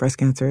way I had breast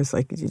cancer is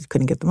like, you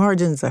couldn't get the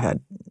margins. I had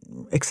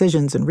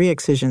excisions and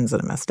re-excisions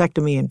and a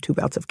mastectomy and 2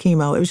 bouts of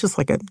chemo. It was just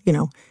like and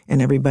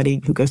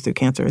everybody who goes through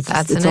cancer, it's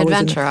an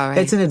adventure, all right.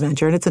 It's an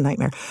adventure and it's a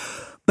nightmare.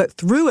 But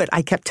through it,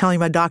 I kept telling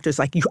my doctors,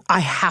 like, I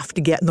have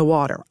to get in the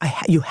water.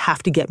 You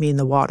have to get me in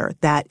the water.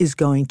 That is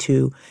going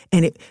to,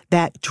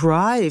 that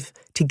drive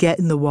to get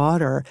in the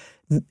water,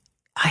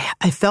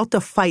 I felt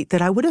a fight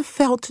that I would have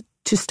felt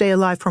to stay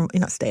alive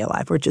not stay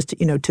alive, or just,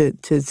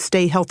 to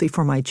stay healthy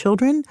for my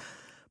children.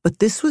 But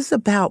this was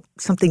about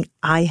something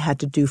I had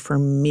to do for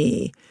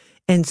me.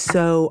 And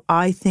so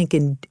I think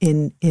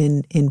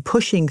in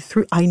pushing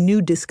through, I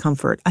knew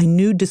discomfort. I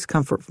knew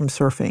discomfort from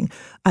surfing.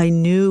 I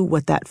knew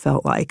what that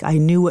felt like. I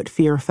knew what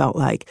fear felt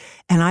like.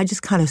 And I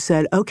just kind of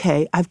said,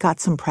 okay, I've got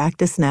some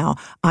practice now.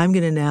 I'm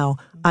going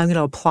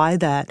to apply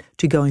that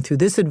to going through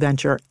this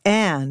adventure,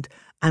 and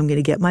I'm going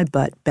to get my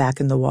butt back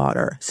in the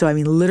water. So, I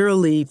mean,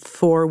 literally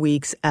 4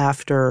 weeks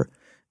after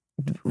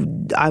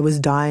I was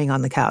dying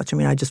on the couch. I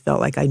mean, I just felt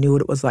like I knew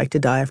what it was like to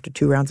die after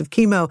 2 rounds of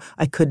chemo.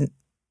 I couldn't.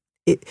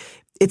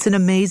 It's an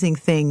amazing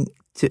thing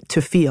to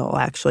feel,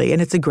 actually,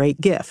 and it's a great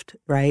gift,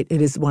 right?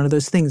 It is one of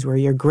those things where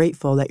you're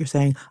grateful that you're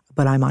saying,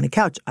 but I'm on a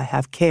couch. I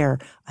have care.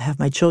 I have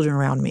my children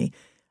around me.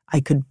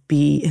 I could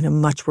be in a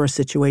much worse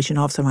situation.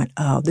 All of a sudden,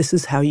 I'm like, this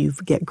is how you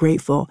get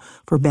grateful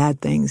for bad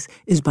things,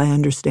 is by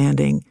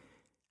understanding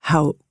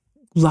how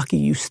lucky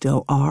you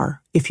still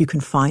are if you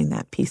can find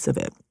that piece of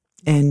it.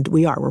 And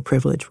we're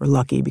privileged, we're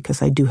lucky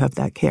because I do have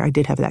that care. I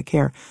did have that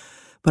care.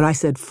 But I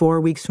said,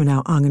 4 weeks from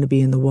now, I'm going to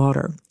be in the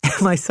water.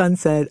 And my son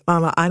said,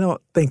 Mama, I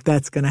don't think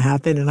that's going to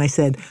happen. And I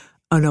said,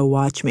 oh, no,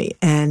 watch me.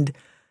 And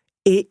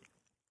it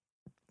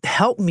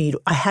helped me.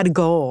 I had a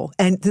goal.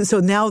 And so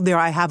now there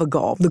I have a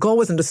goal. The goal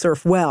wasn't to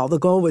surf well. The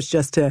goal was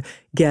just to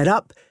get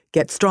up,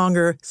 get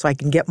stronger, so I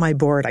can get my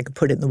board, I could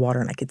put it in the water,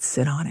 and I could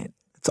sit on it.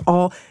 It's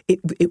all.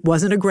 It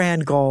wasn't a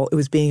grand goal. It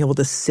was being able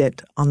to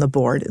sit on the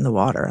board in the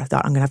water. I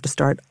thought, I'm going to have to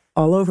start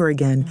all over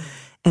again.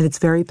 And it's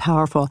very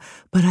powerful.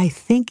 But I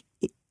think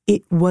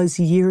it was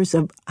years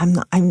of, I'm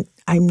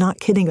not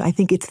kidding. I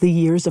think it's the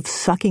years of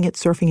sucking at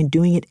surfing and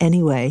doing it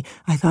anyway.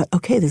 I thought,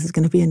 okay, this is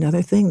going to be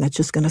another thing that's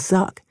just going to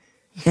suck.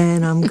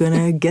 And I'm going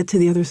to get to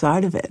the other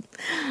side of it.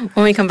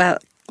 When we come back,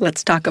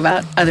 let's talk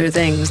about other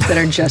things that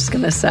are just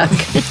going to suck.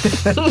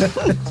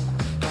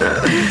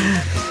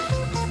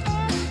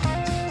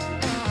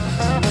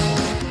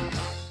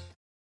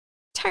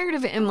 Tired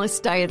of endless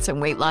diets and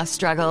weight loss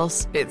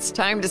struggles? It's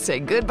time to say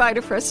goodbye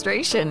to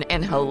frustration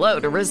and hello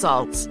to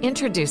results.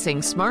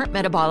 Introducing Smart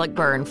Metabolic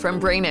Burn from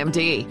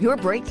BrainMD, your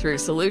breakthrough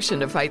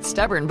solution to fight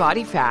stubborn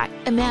body fat.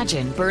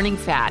 Imagine burning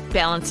fat,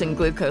 balancing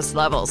glucose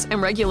levels,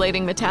 and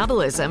regulating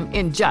metabolism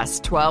in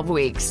just 12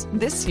 weeks.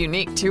 This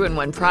unique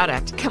 2-in-1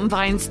 product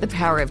combines the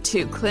power of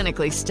 2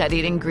 clinically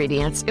studied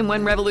ingredients in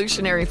one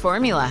revolutionary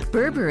formula.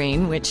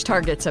 Berberine, which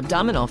targets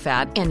abdominal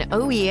fat, and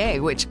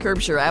OEA, which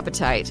curbs your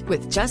appetite.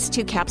 With just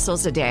 2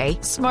 capsules a day,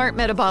 Smart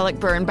Metabolic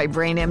Burn by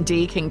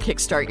BrainMD can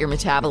kickstart your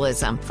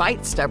metabolism,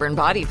 fight stubborn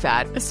body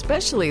fat,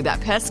 especially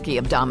that pesky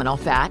abdominal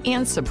fat,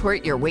 and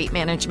support your weight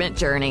management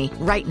journey.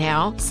 Right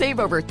now, save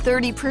over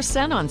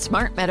 30% on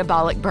Smart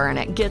Metabolic Burn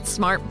at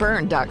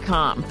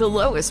GetSmartBurn.com. The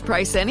lowest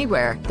price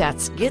anywhere.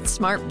 That's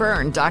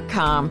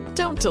GetSmartBurn.com.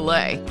 Don't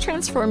delay.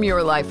 Transform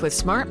your life with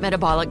Smart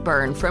Metabolic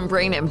Burn from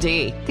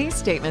BrainMD. These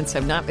statements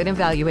have not been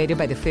evaluated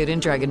by the Food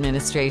and Drug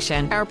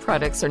Administration. Our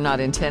products are not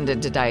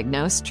intended to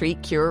diagnose,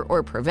 treat, cure,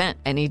 or prevent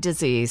any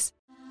disease.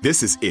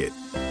 This is it.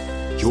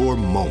 Your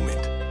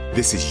moment.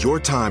 This is your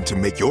time to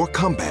make your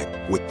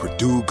comeback with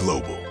Purdue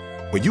Global.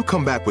 When you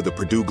come back with a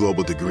Purdue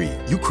Global degree,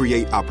 you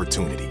create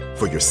opportunity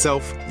for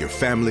yourself, your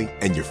family,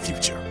 and your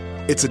future.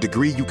 It's a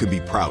degree you can be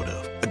proud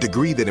of, a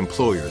degree that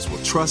employers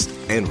will trust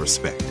and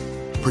respect.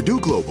 Purdue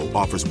Global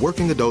offers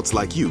working adults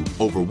like you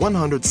over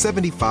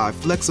 175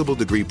 flexible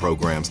degree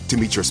programs to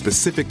meet your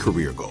specific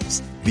career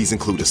goals. These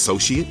include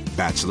associate,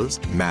 bachelor's,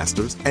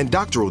 master's, and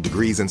doctoral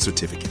degrees and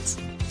certificates.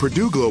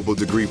 Purdue Global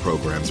degree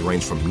programs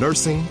range from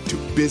nursing to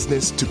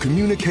business to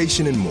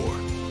communication and more.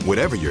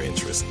 Whatever your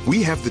interest,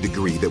 we have the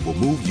degree that will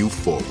move you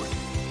forward.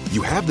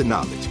 You have the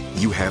knowledge,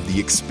 you have the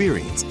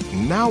experience.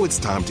 Now it's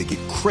time to get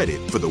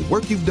credit for the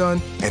work you've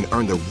done and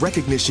earn the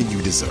recognition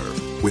you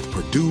deserve with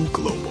Purdue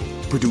Global,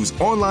 Purdue's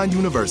online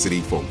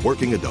university for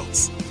working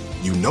adults.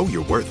 You know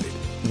you're worth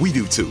it. We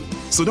do too.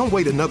 So don't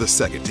wait another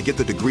second to get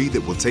the degree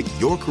that will take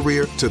your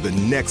career to the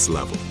next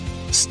level.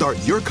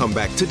 Start your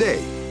comeback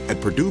today at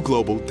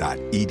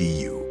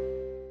purdueglobal.edu.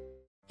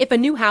 If a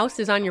new house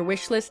is on your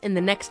wish list in the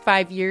next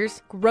 5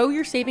 years, grow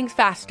your savings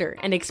faster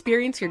and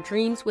experience your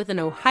dreams with an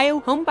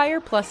Ohio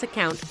Homebuyer Plus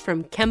account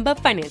from Kemba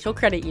Financial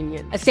Credit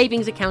Union. A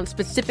savings account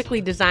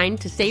specifically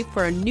designed to save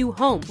for a new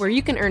home, where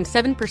you can earn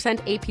 7%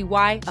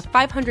 APY,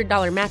 a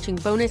 $500 matching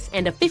bonus,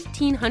 and a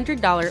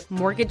 $1,500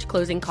 mortgage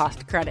closing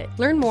cost credit.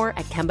 Learn more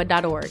at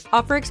Kemba.org.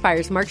 Offer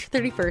expires March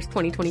 31st,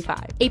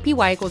 2025.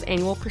 APY equals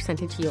annual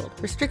percentage yield.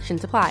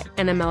 Restrictions apply.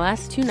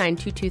 NMLS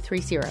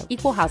 292230.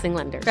 Equal housing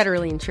lender.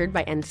 Federally insured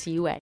by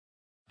NCUA.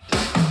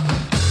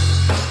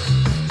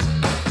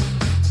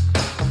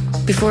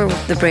 Before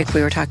the break,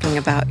 we were talking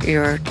about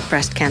your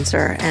breast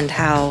cancer and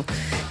how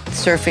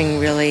surfing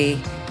really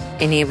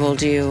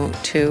enabled you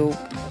to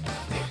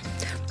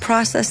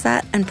process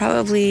that and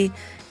probably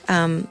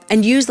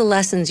and use the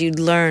lessons you'd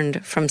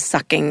learned from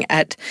sucking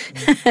at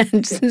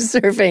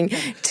surfing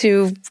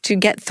to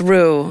get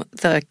through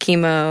the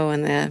chemo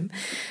and the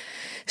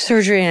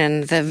surgery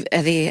and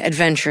the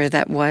adventure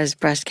that was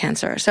breast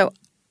cancer. So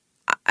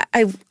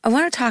I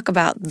want to talk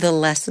about the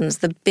lessons,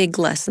 the big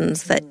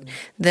lessons that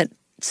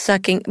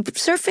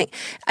surfing.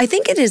 I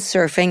think it is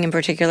surfing in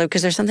particular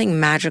because there's something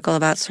magical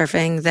about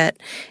surfing that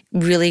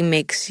really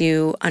makes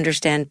you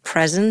understand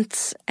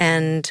presence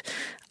and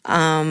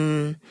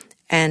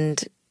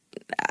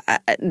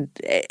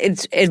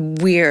it's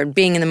weird.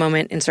 Being in the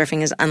moment in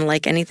surfing is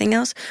unlike anything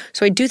else.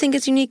 So I do think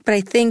it's unique, but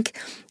I think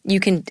you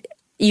can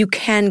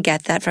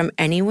get that from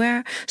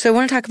anywhere. So I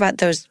want to talk about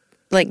those.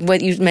 Like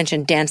what you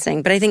mentioned,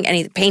 dancing, but I think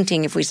any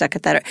painting, if we suck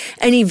at that, or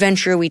any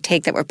venture we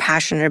take that we're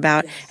passionate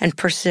about and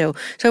pursue.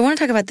 So I want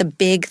to talk about the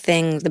big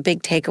things, the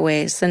big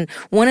takeaways. And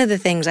one of the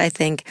things I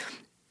think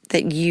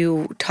that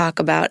you talk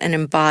about and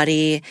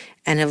embody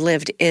and have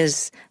lived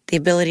is the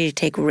ability to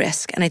take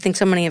risk. And I think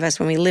so many of us,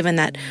 when we live in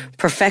that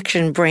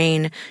perfection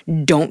brain,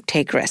 don't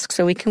take risks.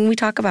 So we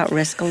talk about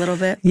risk a little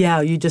bit?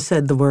 Yeah, you just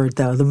said the word,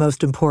 though. The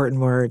most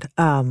important word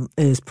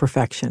is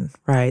perfection,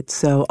 right?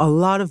 So a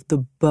lot of the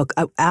book,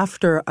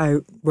 after I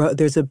wrote,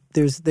 there's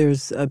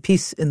a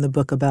piece in the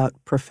book about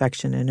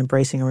perfection and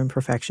embracing our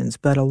imperfections.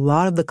 But a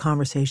lot of the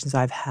conversations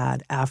I've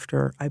had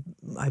after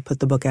I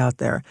put the book out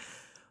there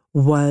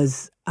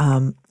was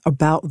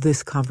about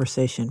this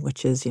conversation,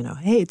 which is,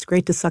 hey, it's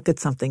great to suck at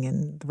something.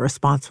 And the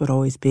response would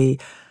always be,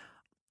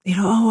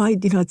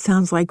 it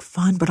sounds like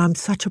fun, but I'm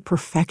such a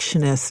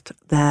perfectionist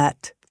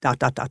that ...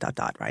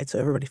 right? So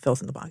everybody fills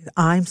in the box.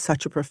 I'm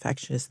such a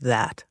perfectionist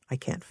that I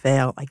can't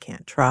fail, I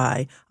can't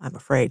try, I'm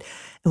afraid.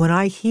 And when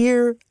I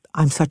hear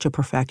I'm such a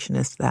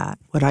perfectionist that,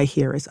 what I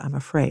hear is I'm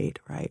afraid,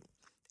 right?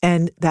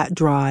 And that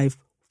drive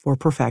for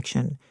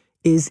perfection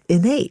is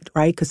innate,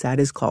 right? Because that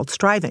is called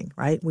striving,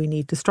 right? We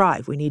need to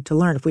strive. We need to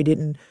learn. If we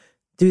didn't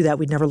do that,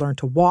 we'd never learn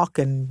to walk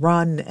and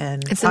run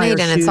and It's innate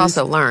and it's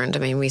also learned. I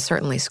mean, we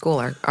certainly school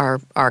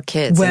our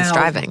kids in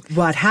striving.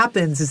 What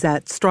happens is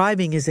that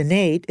striving is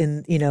innate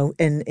and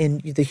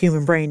the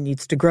human brain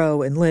needs to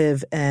grow and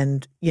live.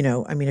 And,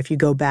 if you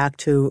go back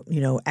to,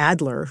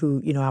 Adler,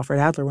 who, Alfred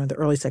Adler, one of the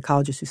early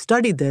psychologists who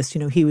studied this,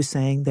 he was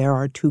saying there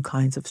are two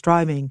kinds of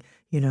striving.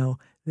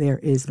 There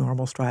is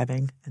normal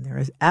striving and there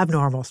is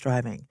abnormal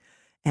striving.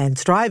 And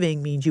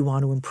striving means you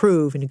want to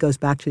improve. And it goes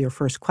back to your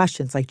first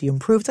question. It's like, do you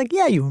improve? It's like,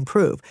 yeah, you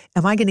improve.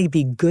 Am I going to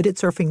be good at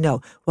surfing?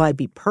 No. Will I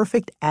be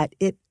perfect at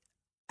it?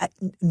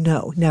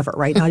 No, never,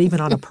 right? Not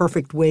even on a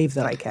perfect wave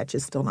that I catch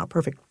is still not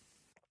perfect.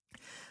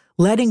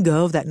 Letting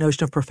go of that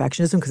notion of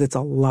perfectionism, because it's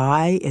a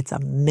lie, it's a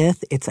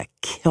myth, it's a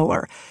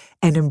killer.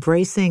 And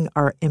embracing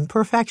our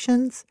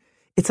imperfections,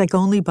 it's like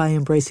only by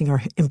embracing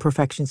our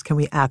imperfections can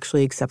we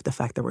actually accept the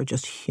fact that we're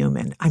just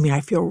human. I mean, I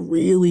feel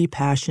really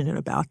passionate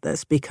about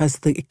this because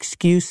the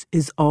excuse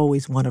is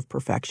always one of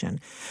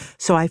perfection.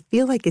 So I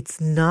feel like it's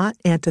not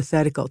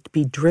antithetical to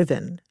be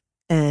driven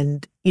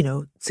and,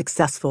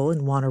 successful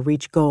and want to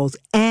reach goals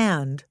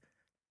and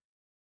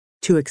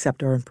to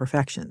accept our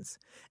imperfections.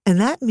 And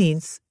that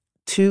means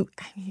to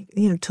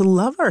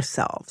love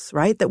ourselves,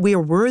 right? That we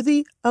are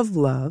worthy of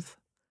love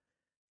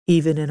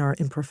even in our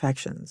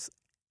imperfections.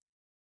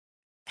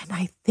 And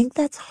I think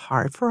that's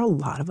hard for a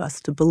lot of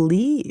us to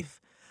believe.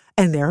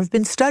 And there have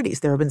been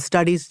studies.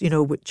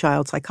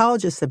 Child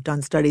psychologists have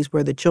done studies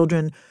where the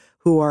children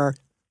who are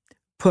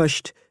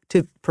pushed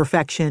to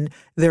perfection,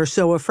 they're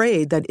so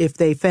afraid that if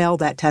they fail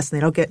that test and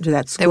they don't get into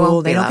that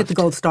school, they don't get the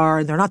gold star,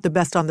 and they're not the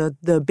best on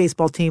the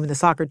baseball team and the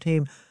soccer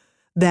team,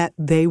 that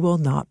they will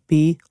not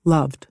be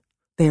loved.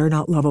 They are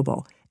not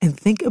lovable. And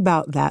think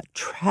about that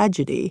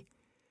tragedy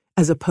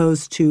as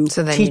opposed to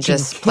so then teaching you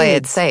just kids. Play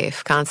it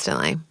safe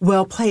constantly.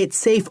 Well, play it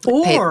safe,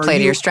 or play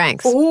to your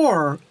strengths,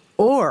 or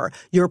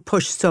you're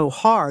pushed so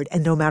hard,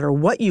 and no matter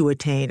what you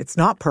attain, it's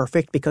not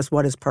perfect because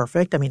what is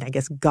perfect? I mean, I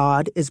guess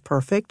God is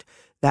perfect.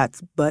 That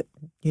is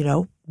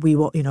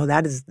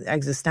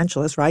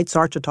existentialist, right?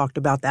 Sartre talked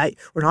about that.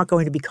 We're not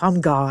going to become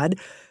God.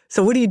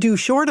 So what do you do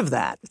short of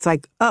that? It's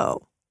like, oh,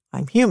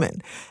 I'm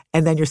human.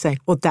 And then you're saying,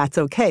 well, that's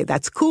okay.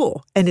 That's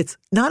cool. And it's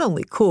not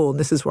only cool, and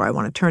this is where I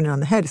want to turn it on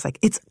the head. It's like,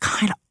 it's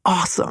kind of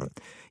awesome,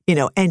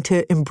 and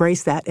to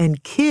embrace that.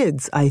 And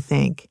kids, I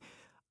think,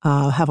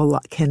 have a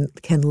lot, can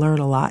learn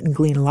a lot and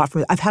glean a lot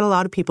from it. I've had a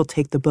lot of people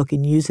take the book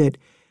and use it.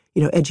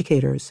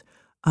 Educators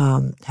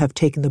have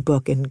taken the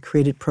book and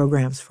created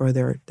programs for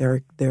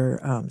their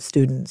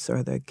students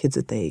or the kids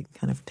that they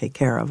kind of take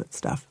care of and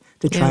stuff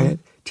to try to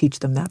teach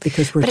them that,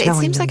 because we're telling them the opposite.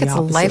 But it seems like it's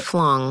a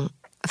lifelong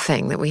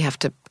thing that we have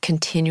to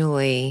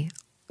continually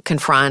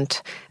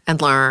confront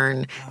and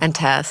learn and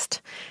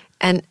test.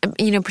 And,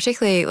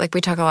 particularly like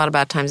we talk a lot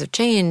about times of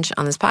change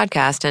on this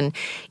podcast, and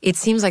it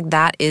seems like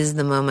that is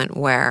the moment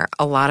where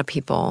a lot of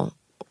people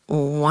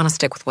want to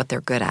stick with what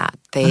they're good at.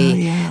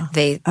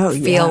 They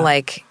feel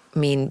like,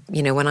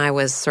 when I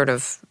was sort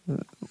of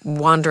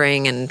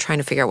wandering and trying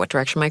to figure out what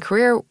direction my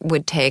career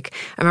would take,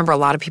 I remember a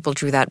lot of people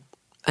drew that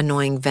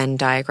annoying Venn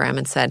diagram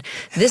and said,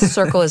 this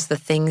circle is the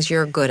things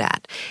you're good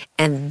at.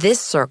 And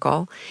this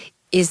circle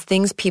is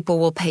things people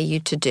will pay you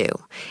to do.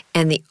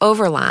 And the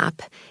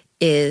overlap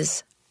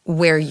is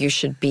where you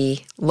should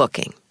be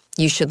looking.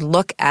 You should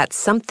look at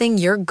something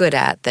you're good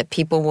at that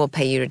people will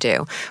pay you to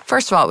do.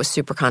 First of all, it was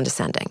super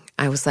condescending.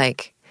 I was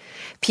like,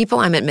 people,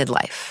 I'm at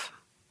midlife.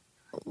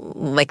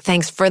 Like,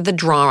 thanks for the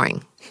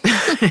drawing.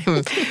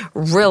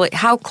 Really,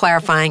 how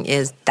clarifying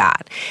is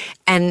that?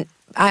 And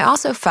I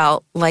also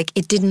felt like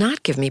it did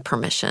not give me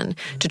permission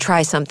to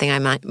try something I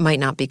might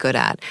not be good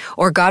at.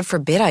 Or God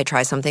forbid I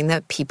try something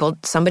that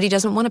somebody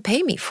doesn't want to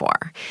pay me for.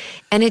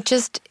 And it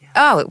just,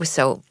 it was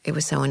so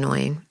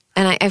annoying.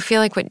 And I feel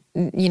like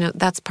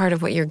that's part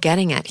of what you're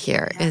getting at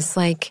here is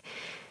like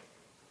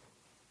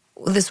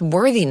this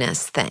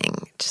worthiness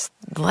thing. Just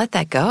let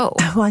that go.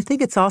 Well, I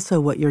think it's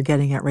also what you're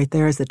getting at right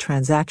there is the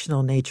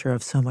transactional nature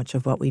of so much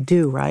of what we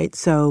do, right?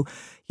 So,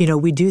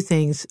 we do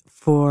things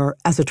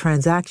as a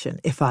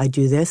transaction. If I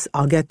do this,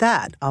 I'll get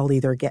that. I'll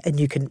either get, and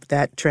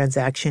that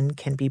transaction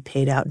can be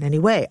paid out in any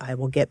way. I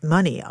will get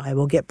money. I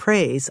will get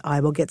praise.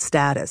 I will get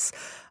status.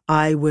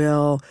 I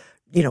will,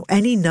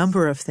 any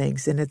number of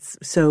things. And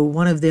so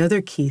one of the other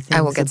key things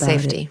I will get about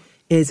safety.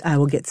 Is I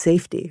will get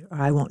safety,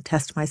 or I won't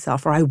test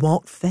myself, or I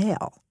won't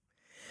fail.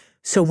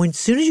 So as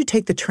soon as you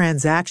take the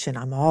transaction,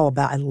 I love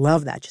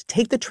that. Just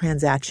take the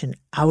transaction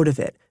out of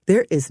it.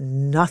 There is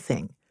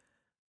nothing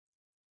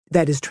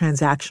that is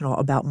transactional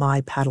about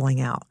my paddling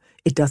out.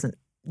 It doesn't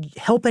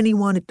help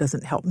anyone. It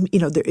doesn't help.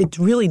 It's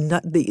really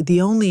not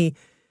the only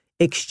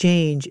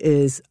exchange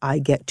is I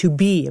get to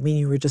be. I mean,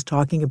 you were just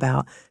talking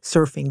about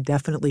surfing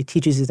definitely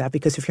teaches you that,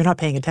 because if you're not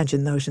paying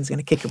attention, the ocean's going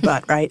to kick your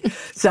butt, right?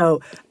 So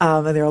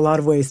and there are a lot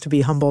of ways to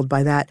be humbled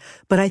by that.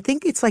 But I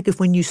think it's like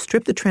when you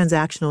strip the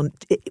transactional,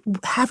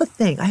 have a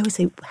thing. I always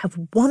say, have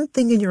one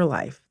thing in your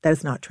life that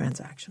is not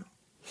transactional.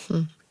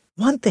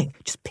 One thing.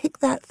 Just pick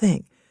that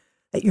thing.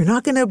 That you're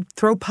not going to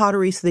throw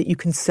pottery so that you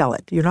can sell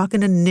it. You're not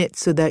going to knit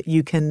so that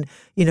you can,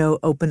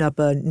 open up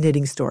a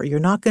knitting store. You're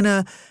not going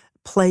to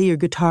play your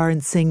guitar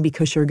and sing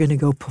because you're going to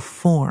go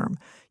perform.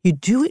 You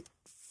do it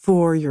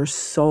for your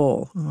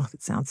soul. Oh,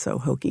 it sounds so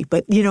hokey.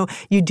 But,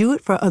 you do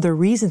it for other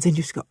reasons and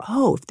you just go,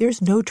 oh, if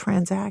there's no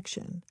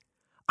transaction,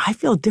 I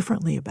feel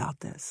differently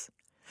about this.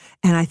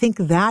 And I think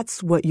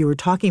that's what you were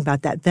talking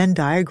about. That Venn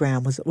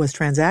diagram was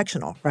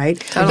transactional, right?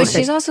 Totally. But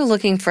she's also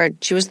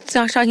she was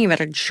talking about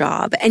a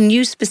job. And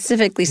you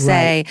specifically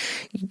say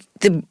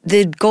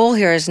the goal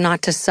here is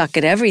not to suck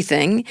at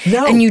everything.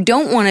 No. And you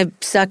don't want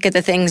to suck at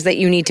the things that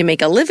you need to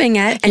make a living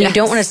at. And you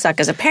don't want to suck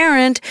as a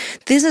parent.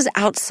 This is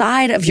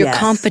outside of your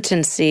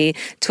competency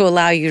to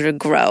allow you to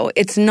grow.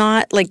 It's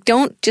not like,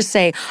 don't just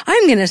say,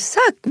 I'm going to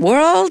suck,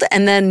 world,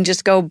 and then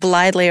just go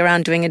blithely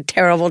around doing a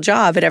terrible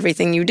job at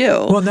everything you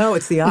do. Well, no,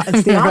 it's the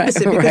opposite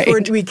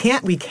because we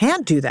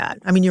can't do that.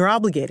 I mean, you're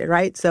obligated,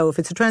 right? So if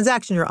it's a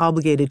transaction, you're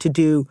obligated to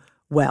do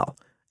well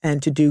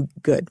and to do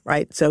good,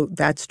 right? So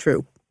that's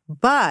true.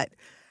 But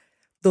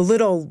the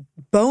little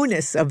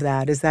bonus of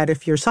that is that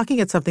if you're sucking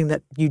at something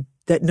that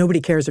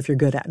nobody cares if you're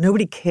good at,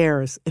 nobody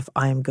cares if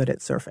I am good at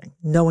surfing.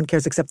 No one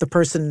cares except the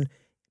person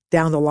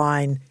down the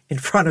line in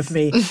front of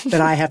me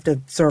that I have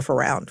to surf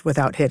around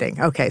without hitting.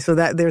 Okay, so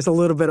that there's a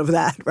little bit of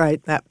that,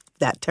 right?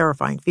 That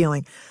terrifying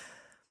feeling.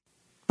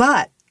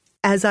 But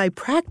as I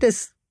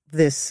practice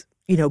this,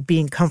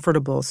 being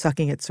comfortable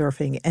sucking at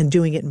surfing and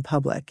doing it in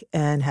public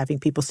and having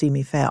people see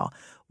me fail,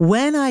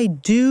 when I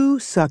do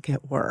suck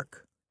at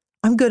work,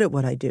 I'm good at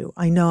what I do.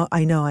 I know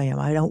I am.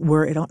 I don't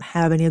worry. I don't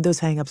have any of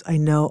those hangups. I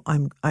know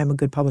I'm a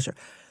good publisher.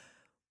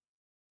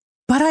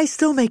 But I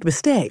still make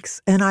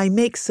mistakes and I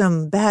make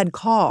some bad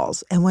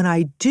calls. And when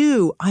I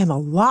do, I'm a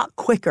lot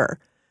quicker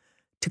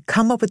to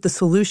come up with the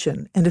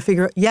solution and to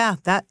figure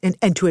out, that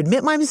and to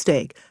admit my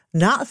mistake,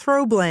 not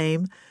throw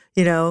blame,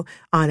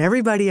 on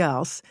everybody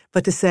else,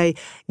 but to say,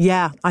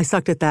 yeah, I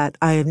sucked at that.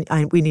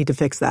 We need to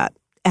fix that.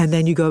 And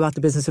then you go about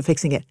the business of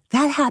fixing it.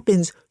 That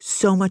happens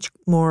so much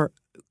more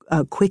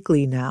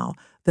quickly now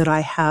that I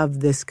have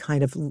this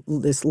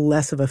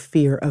less of a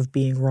fear of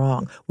being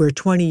wrong. Where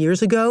 20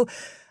 years ago,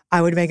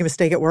 I would make a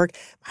mistake at work,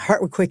 my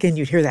heart would quicken,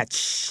 you'd hear that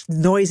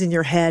noise in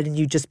your head, and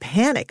you just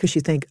panic because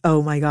you think,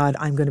 oh my God,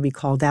 I'm going to be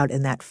called out.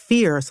 And that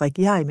fear, it's like,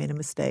 yeah, I made a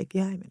mistake.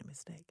 Yeah, I made a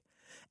mistake.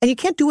 And you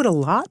can't do it a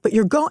lot, but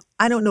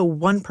I don't know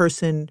one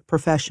person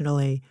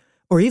professionally,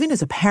 or even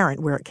as a parent,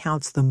 where it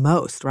counts the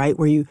most, right?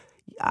 Where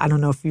I don't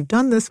know if you've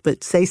done this,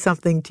 but say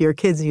something to your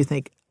kids and you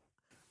think,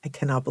 I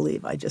cannot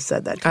believe I just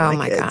said that to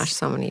my kids. Oh my gosh,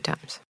 so many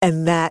times.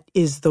 And that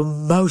is the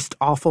most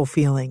awful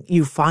feeling.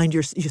 You find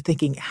you're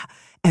thinking,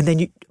 and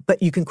then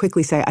but you can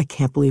quickly say, I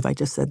can't believe I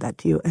just said that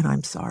to you, and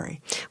I'm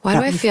sorry. Why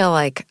do I feel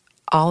like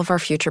all of our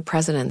future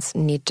presidents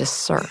need to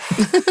surf?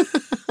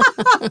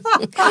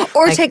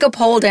 Or take a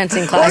pole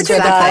dancing class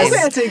with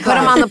us. Put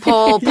them on the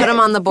pole, put them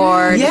on the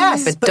board,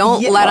 but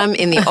don't let them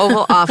in the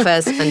Oval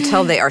Office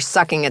until they are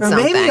sucking at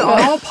something. Maybe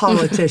all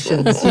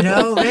politicians,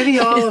 maybe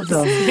all of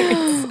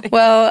them.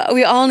 Well,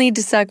 we all need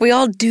to suck. We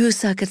all do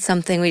suck at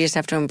something. We just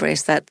have to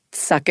embrace that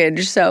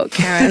suckage. So,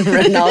 Karen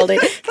Rinaldi,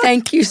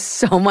 thank you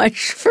so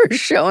much for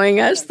showing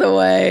us the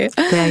way.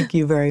 Thank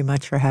you very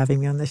much for having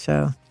me on the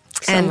show.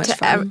 So and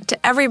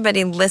to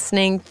everybody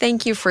listening,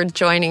 thank you for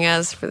joining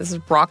us for this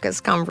raucous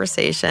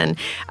conversation.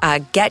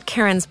 Get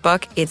Karen's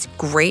book. It's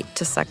great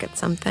to suck at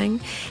something.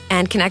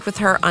 And connect with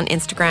her on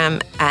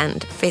Instagram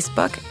and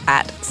Facebook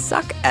at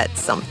Suck at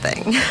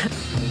Something.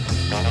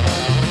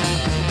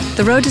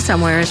 The Road to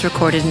Somewhere is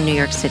recorded in New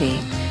York City.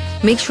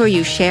 Make sure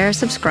you share,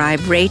 subscribe,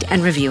 rate,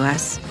 and review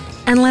us.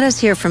 And let us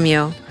hear from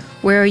you.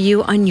 Where are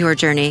you on your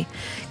journey?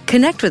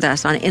 Connect with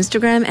us on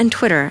Instagram and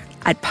Twitter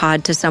at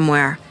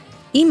Pod2Somewhere.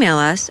 Email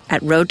us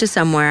at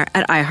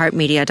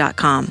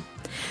roadtosomewhere@iheartmedia.com.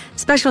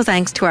 Special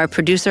thanks to our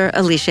producer,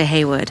 Alicia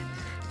Haywood.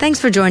 Thanks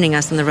for joining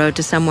us on The Road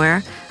to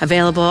Somewhere,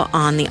 available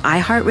on the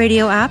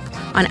iHeartRadio app,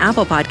 on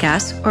Apple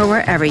Podcasts, or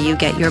wherever you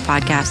get your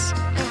podcasts.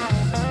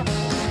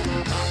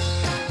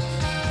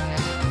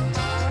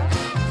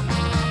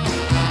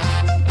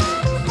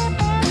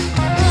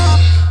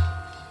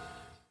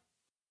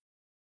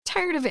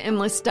 Tired of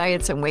endless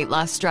diets and weight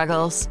loss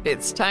struggles?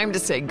 It's time to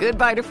say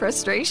goodbye to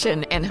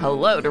frustration and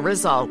hello to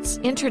results.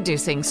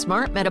 Introducing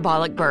Smart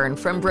Metabolic Burn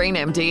from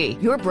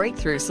BrainMD, your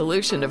breakthrough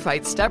solution to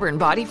fight stubborn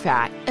body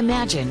fat.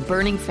 Imagine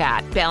burning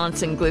fat,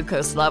 balancing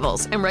glucose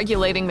levels, and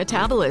regulating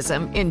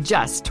metabolism in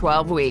just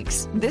 12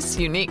 weeks. This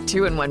unique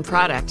 2-in-1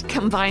 product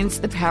combines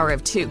the power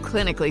of 2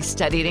 clinically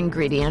studied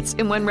ingredients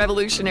in one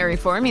revolutionary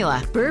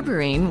formula.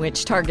 Berberine,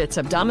 which targets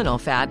abdominal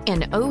fat,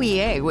 and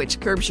OEA, which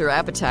curbs your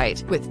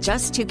appetite. With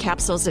just 2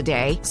 capsules a day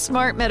today.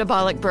 Smart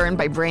Metabolic Burn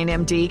by Brain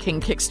MD can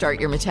kickstart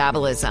your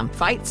metabolism,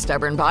 fight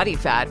stubborn body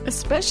fat,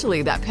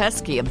 especially that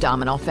pesky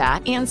abdominal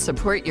fat, and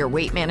support your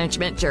weight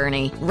management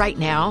journey. Right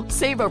now,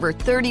 save over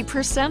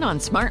 30% on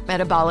Smart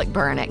Metabolic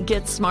Burn at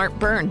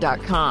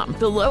GetSmartBurn.com.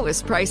 The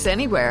lowest price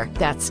anywhere.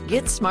 That's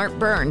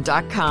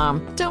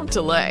GetSmartBurn.com. Don't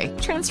delay.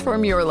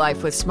 Transform your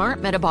life with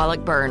Smart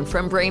Metabolic Burn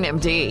from Brain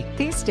MD.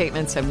 These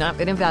statements have not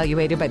been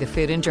evaluated by the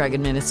Food and Drug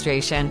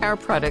Administration. Our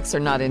products are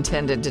not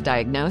intended to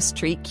diagnose,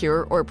 treat,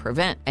 cure, or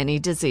prevent any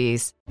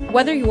disease.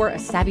 Whether you're a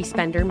savvy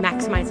spender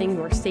maximizing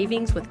your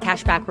savings with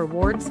cashback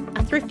rewards,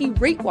 a thrifty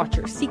rate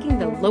watcher seeking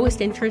the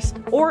lowest interest,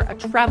 or a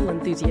travel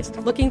enthusiast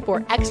looking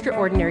for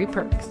extraordinary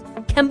perks,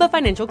 Kemba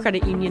Financial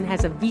Credit Union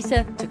has a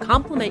visa to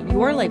complement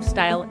your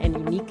lifestyle and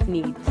unique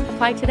needs.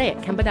 Apply today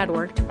at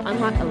Kemba.org to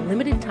unlock a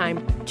limited-time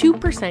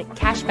 2%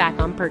 cash back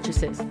on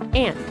purchases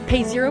and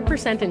pay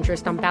 0%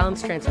 interest on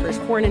balance transfers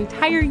for an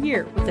entire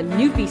year with a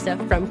new visa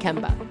from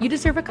Kemba. You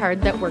deserve a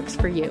card that works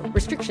for you.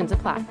 Restrictions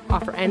apply.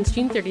 Offer ends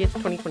June 30th,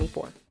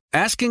 2024.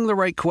 Asking the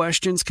right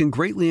questions can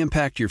greatly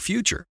impact your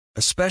future,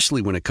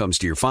 especially when it comes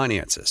to your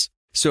finances.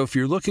 So if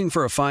you're looking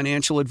for a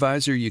financial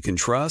advisor you can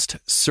trust,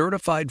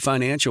 certified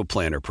financial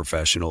planner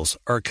professionals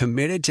are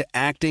committed to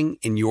acting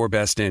in your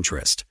best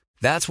interest.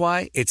 That's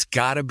why it's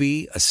got to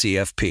be a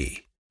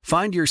CFP.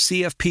 Find your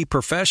CFP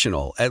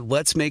professional at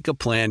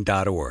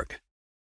letsmakeaplan.org.